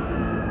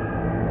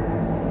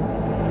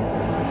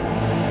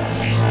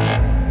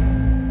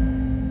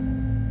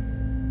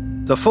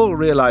 The full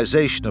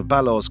realization of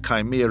Balor's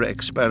chimera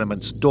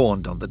experiments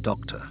dawned on the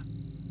Doctor.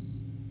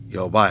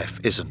 "Your wife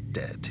isn't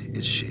dead,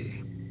 is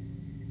she?"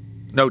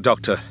 "No,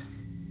 Doctor.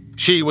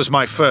 She was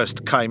my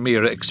first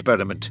chimera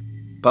experiment,"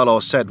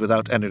 Balor said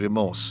without any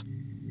remorse.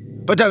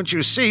 "But don't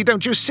you see?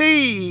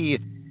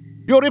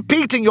 You're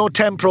repeating your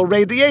temporal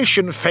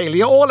radiation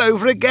failure all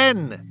over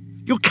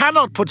again. You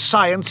cannot put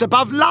science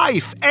above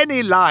life,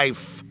 any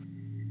life."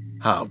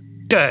 "How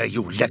dare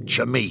you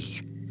lecture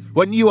me,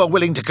 when you are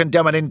willing to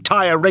condemn an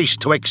entire race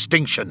to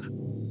extinction?"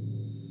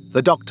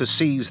 The Doctor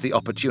seized the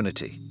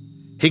opportunity.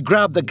 He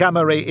grabbed the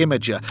gamma-ray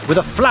imager. With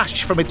a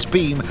flash from its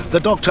beam, the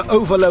Doctor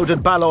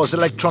overloaded Balor's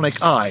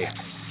electronic eye.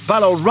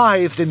 Balor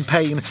writhed in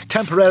pain,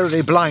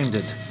 temporarily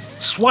blinded,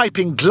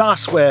 swiping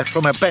glassware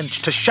from a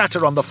bench to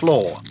shatter on the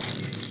floor.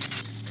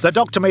 The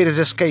Doctor made his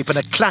escape in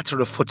a clatter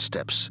of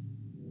footsteps.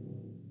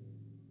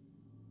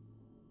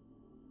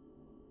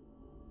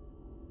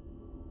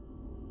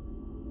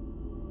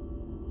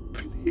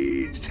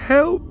 Please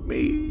help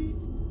me,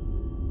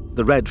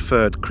 the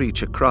red-furred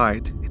creature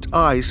cried, its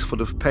eyes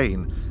full of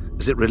pain,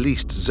 as it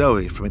released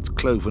Zoe from its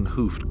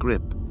cloven-hoofed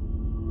grip.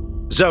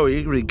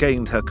 Zoe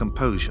regained her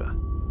composure.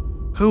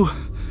 Who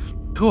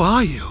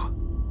are you?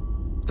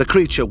 The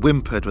creature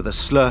whimpered with a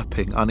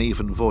slurping,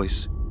 uneven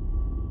voice.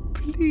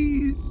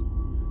 Please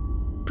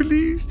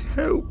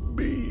help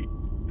me.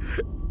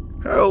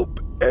 Help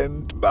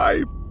end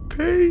my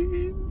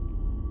pain.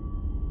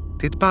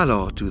 Did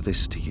Balor do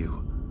this to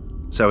you?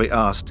 Zoe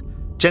asked,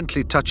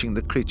 gently touching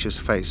the creature's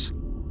face.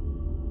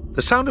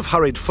 The sound of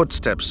hurried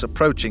footsteps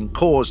approaching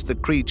caused the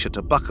creature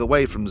to buck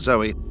away from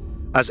Zoe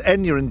as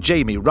Enya and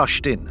Jamie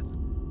rushed in.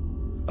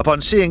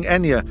 Upon seeing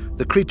Enya,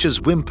 the creature's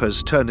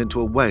whimpers turned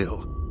into a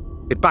wail.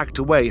 It backed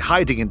away,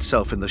 hiding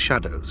itself in the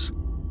shadows.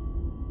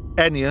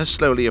 Enya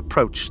slowly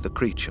approached the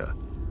creature,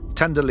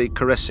 tenderly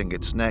caressing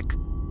its neck.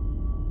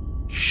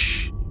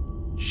 Shh.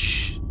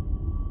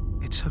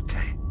 It's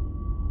okay.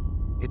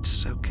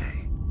 It's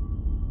okay.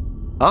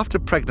 After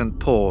a pregnant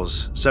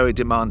pause, Zoe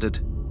demanded,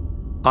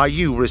 Are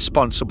you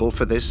responsible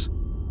for this?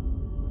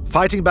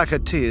 Fighting back her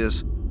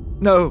tears,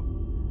 No,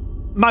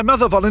 my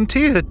mother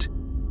volunteered,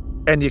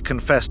 Enya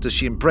confessed as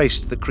she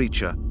embraced the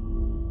creature.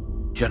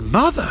 Your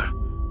mother?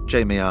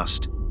 Jamie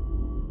asked.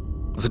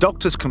 The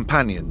Doctor's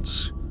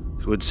companions,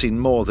 who had seen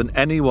more than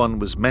anyone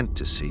was meant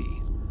to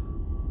see,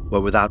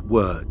 were without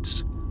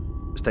words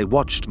as they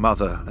watched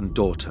mother and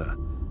daughter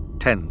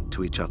tend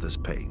to each other's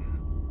pain.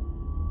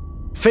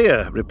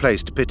 Fear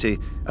replaced pity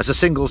as a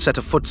single set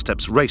of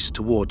footsteps raced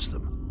towards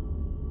them.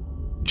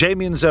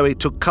 Jamie and Zoe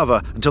took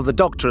cover until the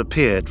Doctor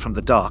appeared from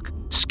the dark,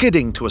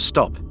 skidding to a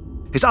stop.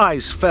 His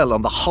eyes fell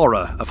on the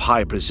horror of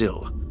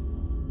Hy-Brasil.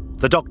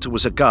 The Doctor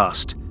was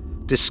aghast,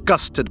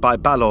 disgusted by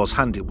Balor's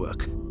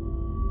handiwork.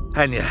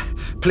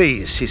 Enya,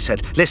 please, he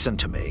said, listen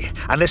to me,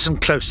 and listen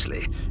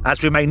closely,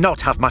 as we may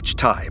not have much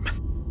time.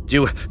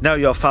 You know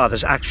your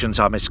father's actions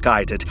are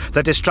misguided.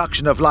 The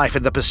destruction of life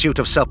in the pursuit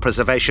of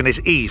self-preservation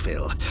is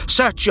evil.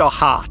 Search your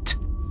heart.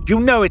 You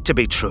know it to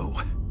be true.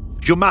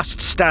 You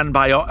must stand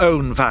by your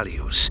own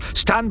values.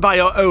 Stand by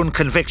your own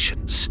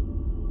convictions.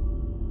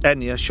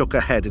 Enya shook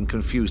her head in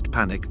confused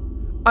panic.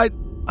 I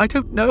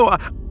don't know.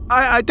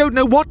 I don't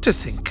know what to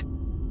think.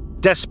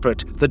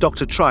 Desperate, the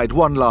Doctor tried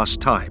one last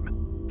time.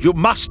 You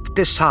must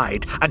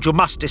decide, and you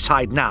must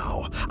decide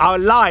now. Our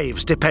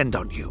lives depend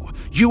on you.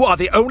 You are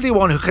the only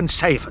one who can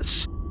save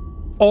us.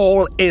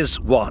 All is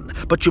one,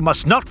 but you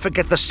must not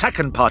forget the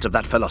second part of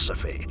that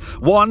philosophy.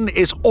 One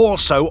is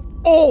also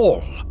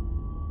all.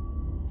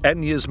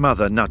 Enya's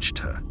mother nudged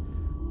her.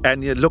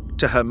 Enya looked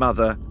to her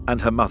mother,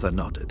 and her mother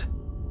nodded.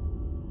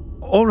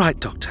 All right,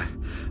 Doctor.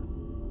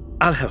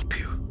 I'll help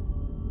you.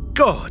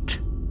 Good,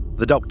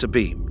 the Doctor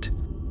beamed.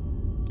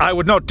 I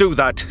would not do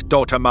that,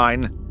 daughter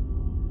mine,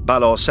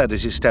 Balor said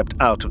as he stepped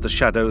out of the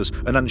shadows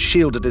and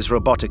unshielded his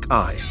robotic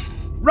eye.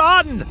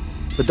 Run!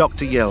 The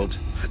Doctor yelled.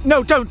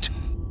 No, don't!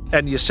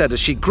 Enya said as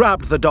she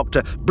grabbed the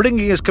Doctor,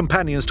 bringing his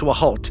companions to a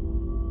halt.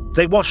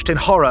 They watched in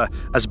horror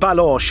as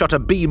Balor shot a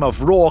beam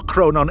of raw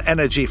chronon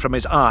energy from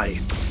his eye.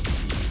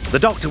 The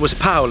Doctor was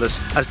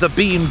powerless as the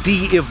beam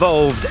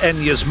de-evolved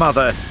Enya's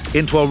mother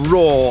into a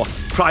raw,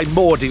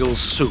 primordial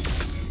soup.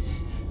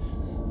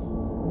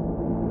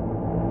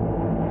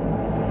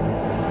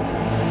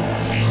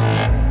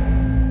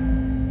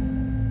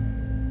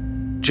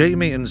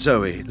 Jamie and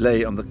Zoe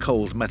lay on the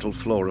cold metal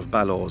floor of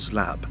Balor's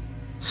lab,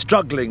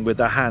 struggling with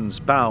their hands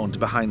bound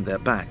behind their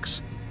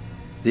backs.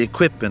 The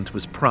equipment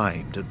was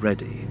primed and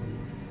ready.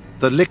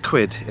 The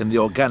liquid in the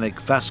organic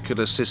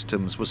vascular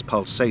systems was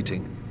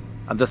pulsating,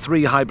 and the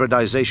 3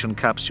 hybridization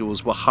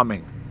capsules were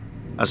humming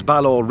as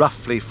Balor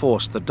roughly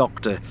forced the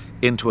Doctor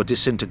into a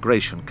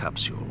disintegration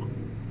capsule.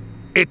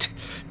 It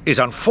is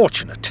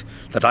unfortunate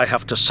that I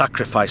have to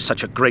sacrifice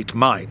such a great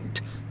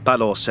mind,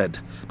 Balor said,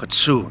 but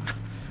soon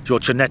your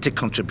genetic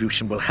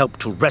contribution will help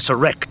to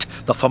resurrect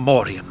the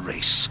Fomorian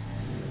race.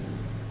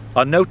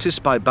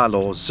 Unnoticed by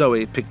Balor,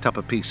 Zoe picked up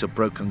a piece of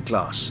broken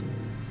glass.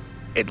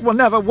 It will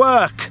never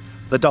work,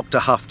 the Doctor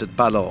huffed at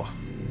Balor.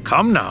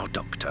 Come now,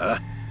 Doctor.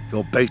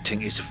 Your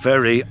baiting is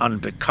very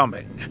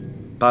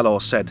unbecoming,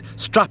 Balor said,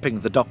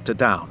 strapping the Doctor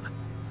down.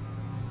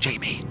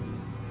 Jamie,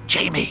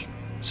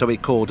 Zoe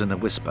called in a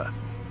whisper.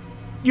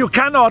 You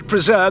cannot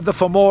preserve the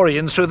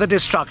Fomorians through the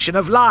destruction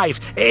of life.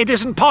 It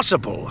isn't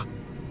possible.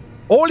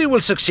 All you will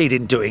succeed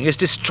in doing is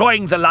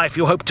destroying the life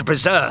you hope to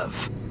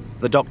preserve,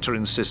 the Doctor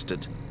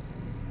insisted.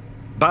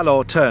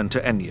 Balor turned to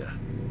Enya.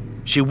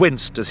 She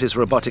winced as his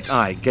robotic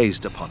eye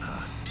gazed upon her.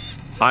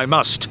 I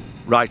must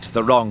right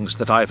the wrongs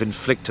that I have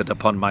inflicted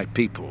upon my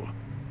people.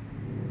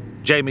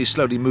 Jamie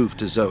slowly moved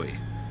to Zoe.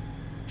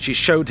 She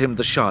showed him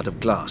the shard of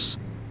glass.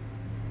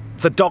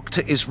 The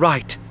doctor is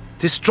right.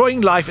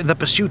 Destroying life in the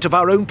pursuit of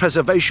our own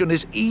preservation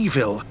is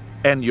evil,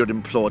 Enya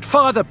implored.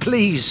 Father,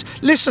 please,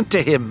 listen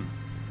to him.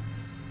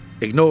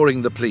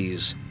 Ignoring the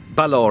pleas,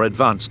 Balor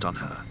advanced on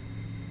her.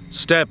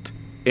 Step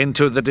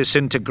into the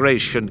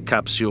disintegration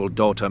capsule,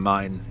 daughter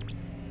mine.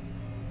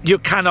 You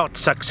cannot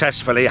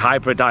successfully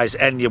hybridize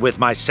Enya with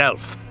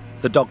myself,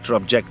 the doctor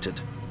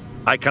objected.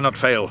 I cannot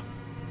fail.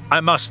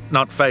 I must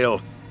not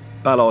fail,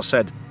 Balor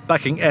said,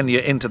 backing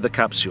Enya into the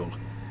capsule.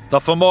 The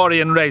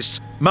Fomorian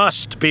race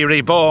must be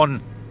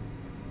reborn.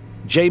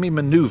 Jamie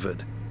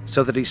maneuvered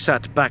so that he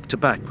sat back to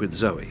back with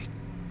Zoe.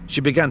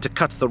 She began to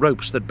cut the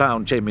ropes that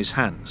bound Jamie's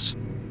hands.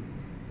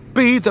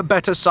 Be the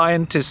better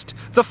scientist,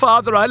 the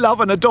father I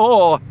love and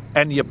adore,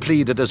 Enya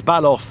pleaded as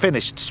Balor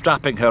finished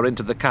strapping her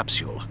into the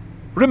capsule.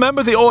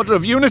 Remember the Order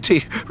of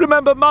Unity.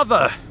 Remember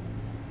Mother.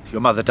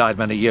 Your mother died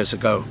many years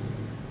ago,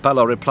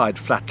 Balor replied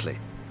flatly,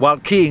 while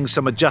keying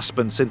some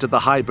adjustments into the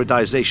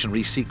hybridization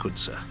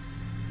resequencer.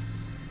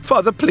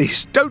 Father,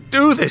 please, don't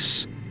do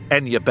this,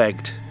 Enya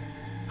begged.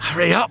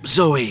 Hurry up,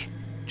 Zoe,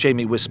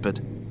 Jamie whispered.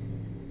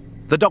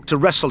 The doctor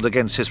wrestled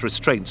against his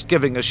restraints,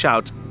 giving a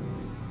shout.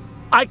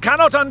 I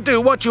cannot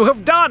undo what you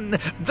have done!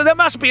 There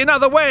must be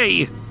another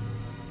way!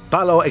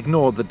 Balor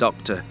ignored the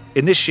doctor,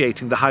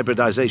 initiating the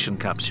hybridization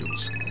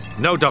capsules.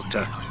 No,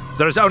 Doctor.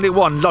 There is only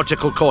one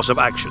logical course of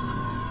action.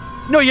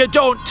 No, you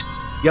don't!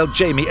 Yelled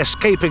Jamie,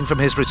 escaping from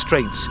his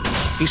restraints.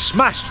 He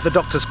smashed the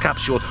doctor's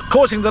capsule,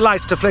 causing the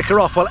lights to flicker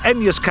off while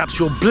Enya's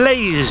capsule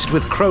blazed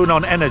with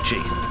chronon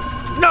energy.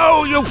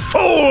 No, you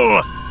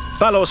fool!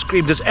 Balor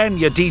screamed as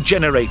Enya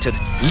degenerated,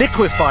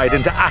 liquefied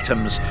into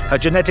atoms. Her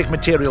genetic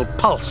material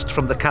pulsed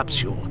from the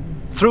capsule,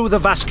 through the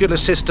vascular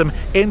system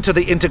into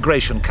the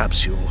integration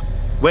capsule,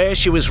 where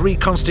she was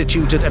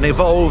reconstituted and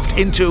evolved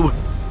into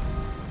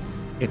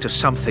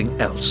something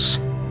else.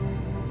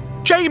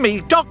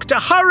 Jamie, Doctor,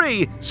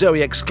 hurry!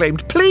 Zoe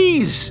exclaimed.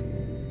 Please!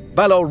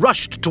 Balor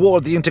rushed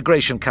toward the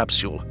integration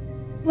capsule.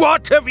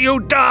 What have you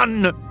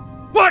done?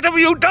 What have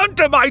you done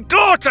to my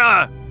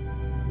daughter?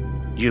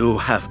 You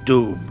have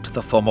doomed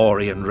the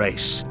Fomorian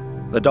race,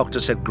 the doctor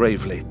said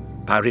gravely,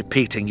 by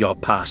repeating your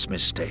past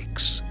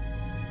mistakes.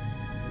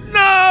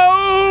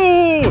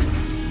 No!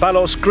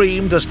 Balor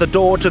screamed as the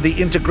door to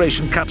the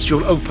integration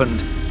capsule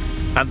opened,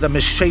 and the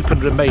misshapen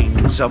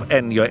remains of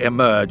Enya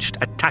emerged,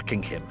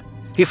 attacking him.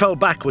 He fell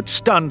backward,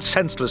 stunned,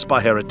 senseless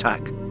by her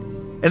attack.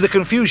 In the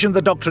confusion,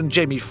 the doctor and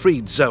Jamie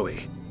freed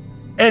Zoe.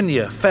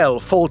 Enya fell,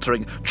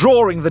 faltering,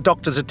 drawing the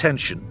doctor's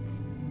attention.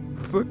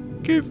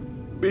 Forgive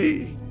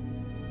me.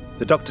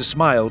 The doctor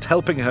smiled,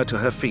 helping her to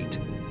her feet.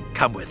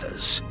 Come with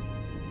us.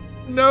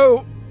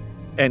 No,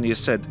 Enya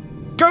said.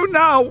 Go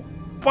now,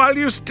 while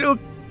you still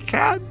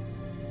can.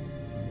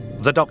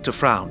 The doctor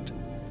frowned.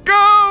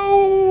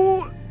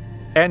 Go!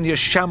 Enya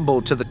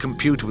shambled to the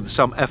computer with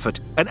some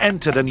effort and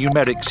entered a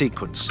numeric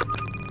sequence.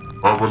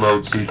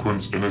 Overload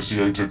sequence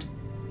initiated,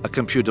 A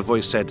computer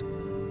voice said.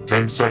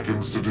 10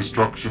 seconds to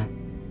destruction.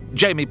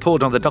 Jamie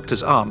pulled on the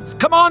doctor's arm.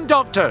 Come on,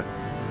 Doctor!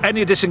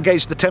 Enya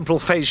disengaged the temporal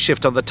phase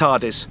shift on the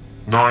TARDIS.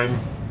 9.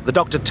 The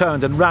doctor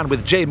turned and ran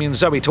with Jamie and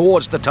Zoe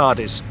towards the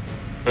TARDIS.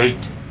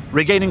 8.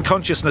 Regaining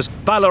consciousness,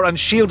 Balor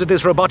unshielded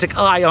his robotic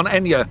eye on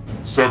Enya.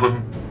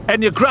 7.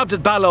 Enya grabbed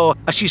at Balor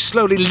as she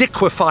slowly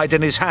liquefied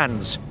in his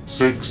hands.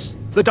 6.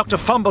 The doctor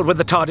fumbled with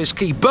the TARDIS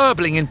key,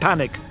 burbling in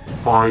panic.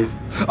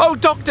 5. Oh,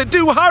 Doctor,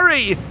 do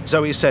hurry!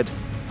 Zoe said.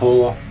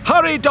 4.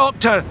 Hurry,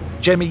 Doctor!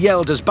 Jamie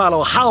yelled as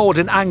Balor howled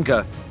in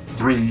anger.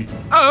 3.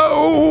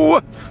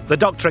 Oh! The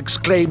doctor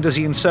exclaimed as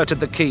he inserted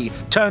the key,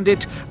 turned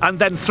it, and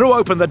then threw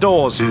open the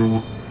doors. 2.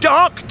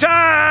 Doctor!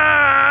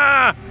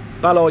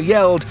 Balor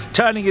yelled,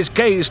 turning his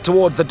gaze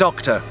toward the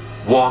doctor.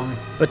 1.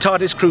 The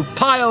TARDIS crew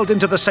piled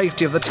into the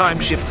safety of the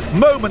timeship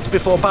moments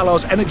before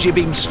Balor's energy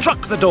beam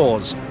struck the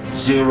doors.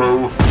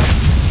 0.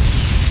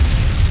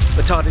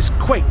 The TARDIS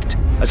quaked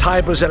as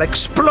Hy-Brasil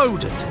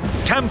exploded.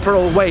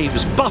 Temporal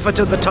waves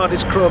buffeted the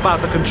TARDIS crew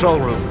about the control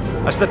room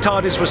as the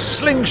TARDIS was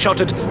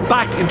slingshotted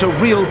back into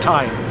real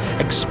time,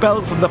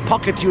 expelled from the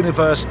pocket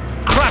universe,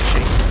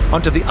 crashing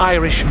onto the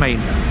Irish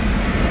mainland.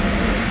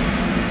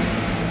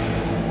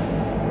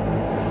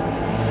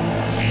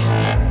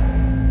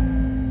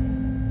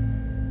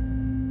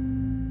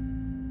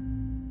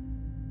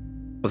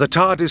 The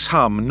TARDIS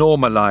hum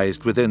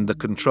normalized within the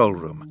control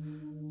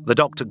room. The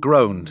doctor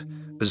groaned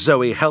as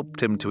Zoe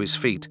helped him to his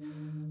feet,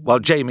 while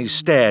Jamie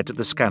stared at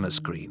the scanner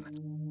screen.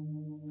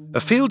 A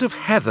field of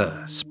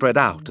heather spread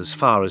out as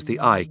far as the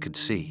eye could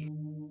see.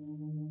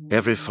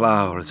 Every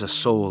flower is a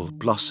soul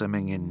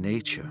blossoming in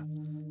nature,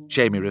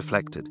 Jamie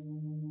reflected.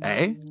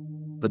 Eh?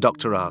 The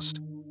doctor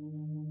asked.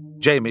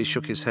 Jamie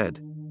shook his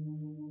head.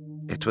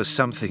 It was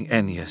something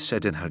Enya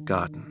said in her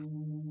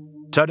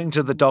garden. Turning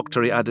to the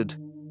doctor, he added,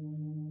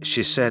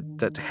 She said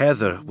that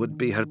heather would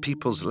be her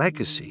people's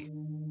legacy.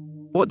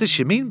 What did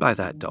she mean by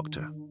that,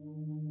 Doctor?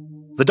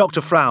 The doctor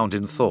frowned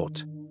in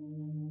thought.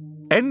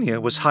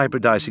 Enya was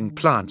hybridizing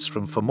plants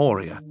from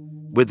Fomoria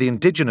with the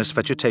indigenous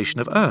vegetation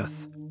of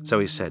Earth,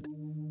 Zoe said.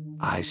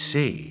 I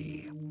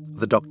see,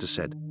 the doctor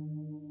said.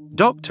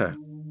 Doctor,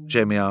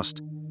 Jamie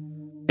asked,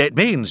 It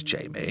means,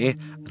 Jamie,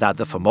 that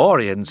the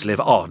Fomorians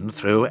live on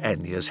through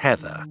Enya's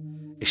heather.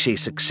 She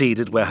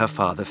succeeded where her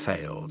father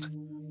failed.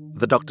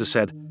 The doctor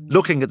said,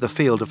 looking at the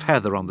field of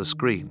heather on the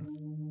screen.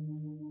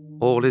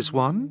 All is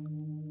one?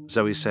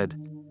 Zoe said.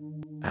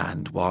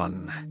 And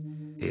one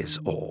is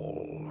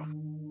all.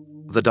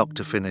 The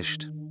doctor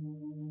finished.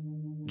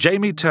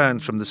 Jamie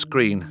turned from the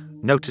screen,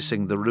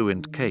 noticing the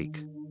ruined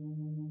cake.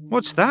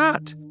 What's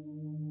that?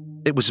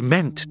 It was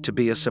meant to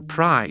be a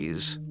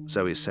surprise,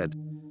 Zoe said.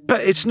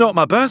 But it's not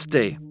my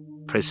birthday.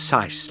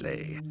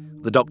 Precisely.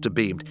 The doctor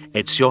beamed.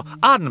 It's your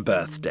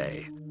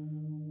unbirthday.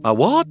 A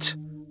what?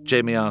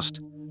 Jamie asked.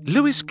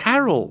 Lewis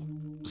Carroll,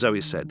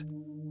 Zoe said.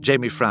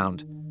 Jamie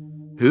frowned.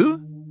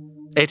 Who?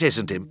 It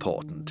isn't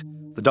important.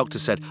 The doctor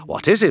said,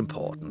 what is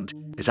important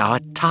is our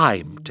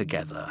time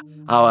together,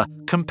 our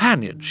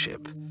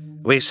companionship.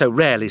 We so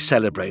rarely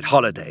celebrate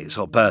holidays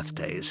or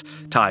birthdays,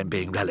 time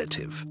being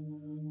relative.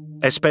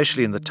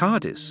 Especially in the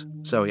TARDIS,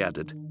 Zoe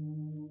added.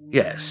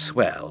 Yes,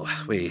 well,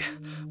 we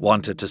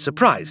wanted to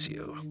surprise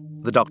you,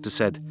 the doctor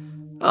said.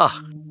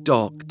 Ah,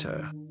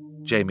 doctor,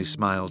 Jamie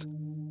smiled.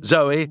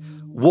 Zoe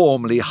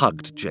warmly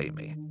hugged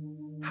Jamie.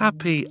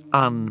 Happy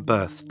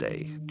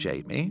unbirthday,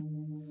 Jamie.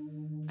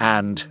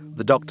 And,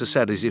 the doctor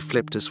said as he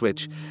flipped a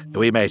switch,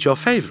 we made your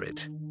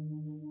favourite.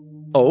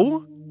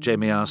 Oh?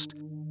 Jamie asked.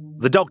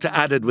 The doctor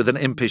added with an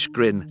impish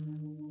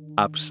grin,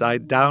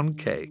 upside-down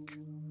cake.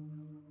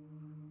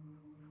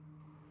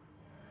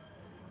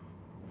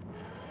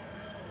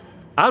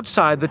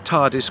 Outside, the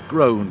TARDIS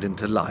groaned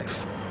into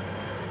life.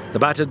 The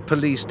battered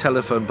police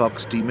telephone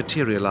box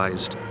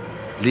dematerialized,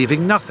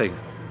 leaving nothing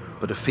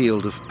but a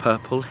field of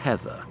purple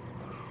heather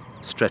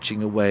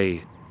stretching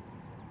away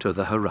to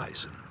the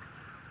horizon.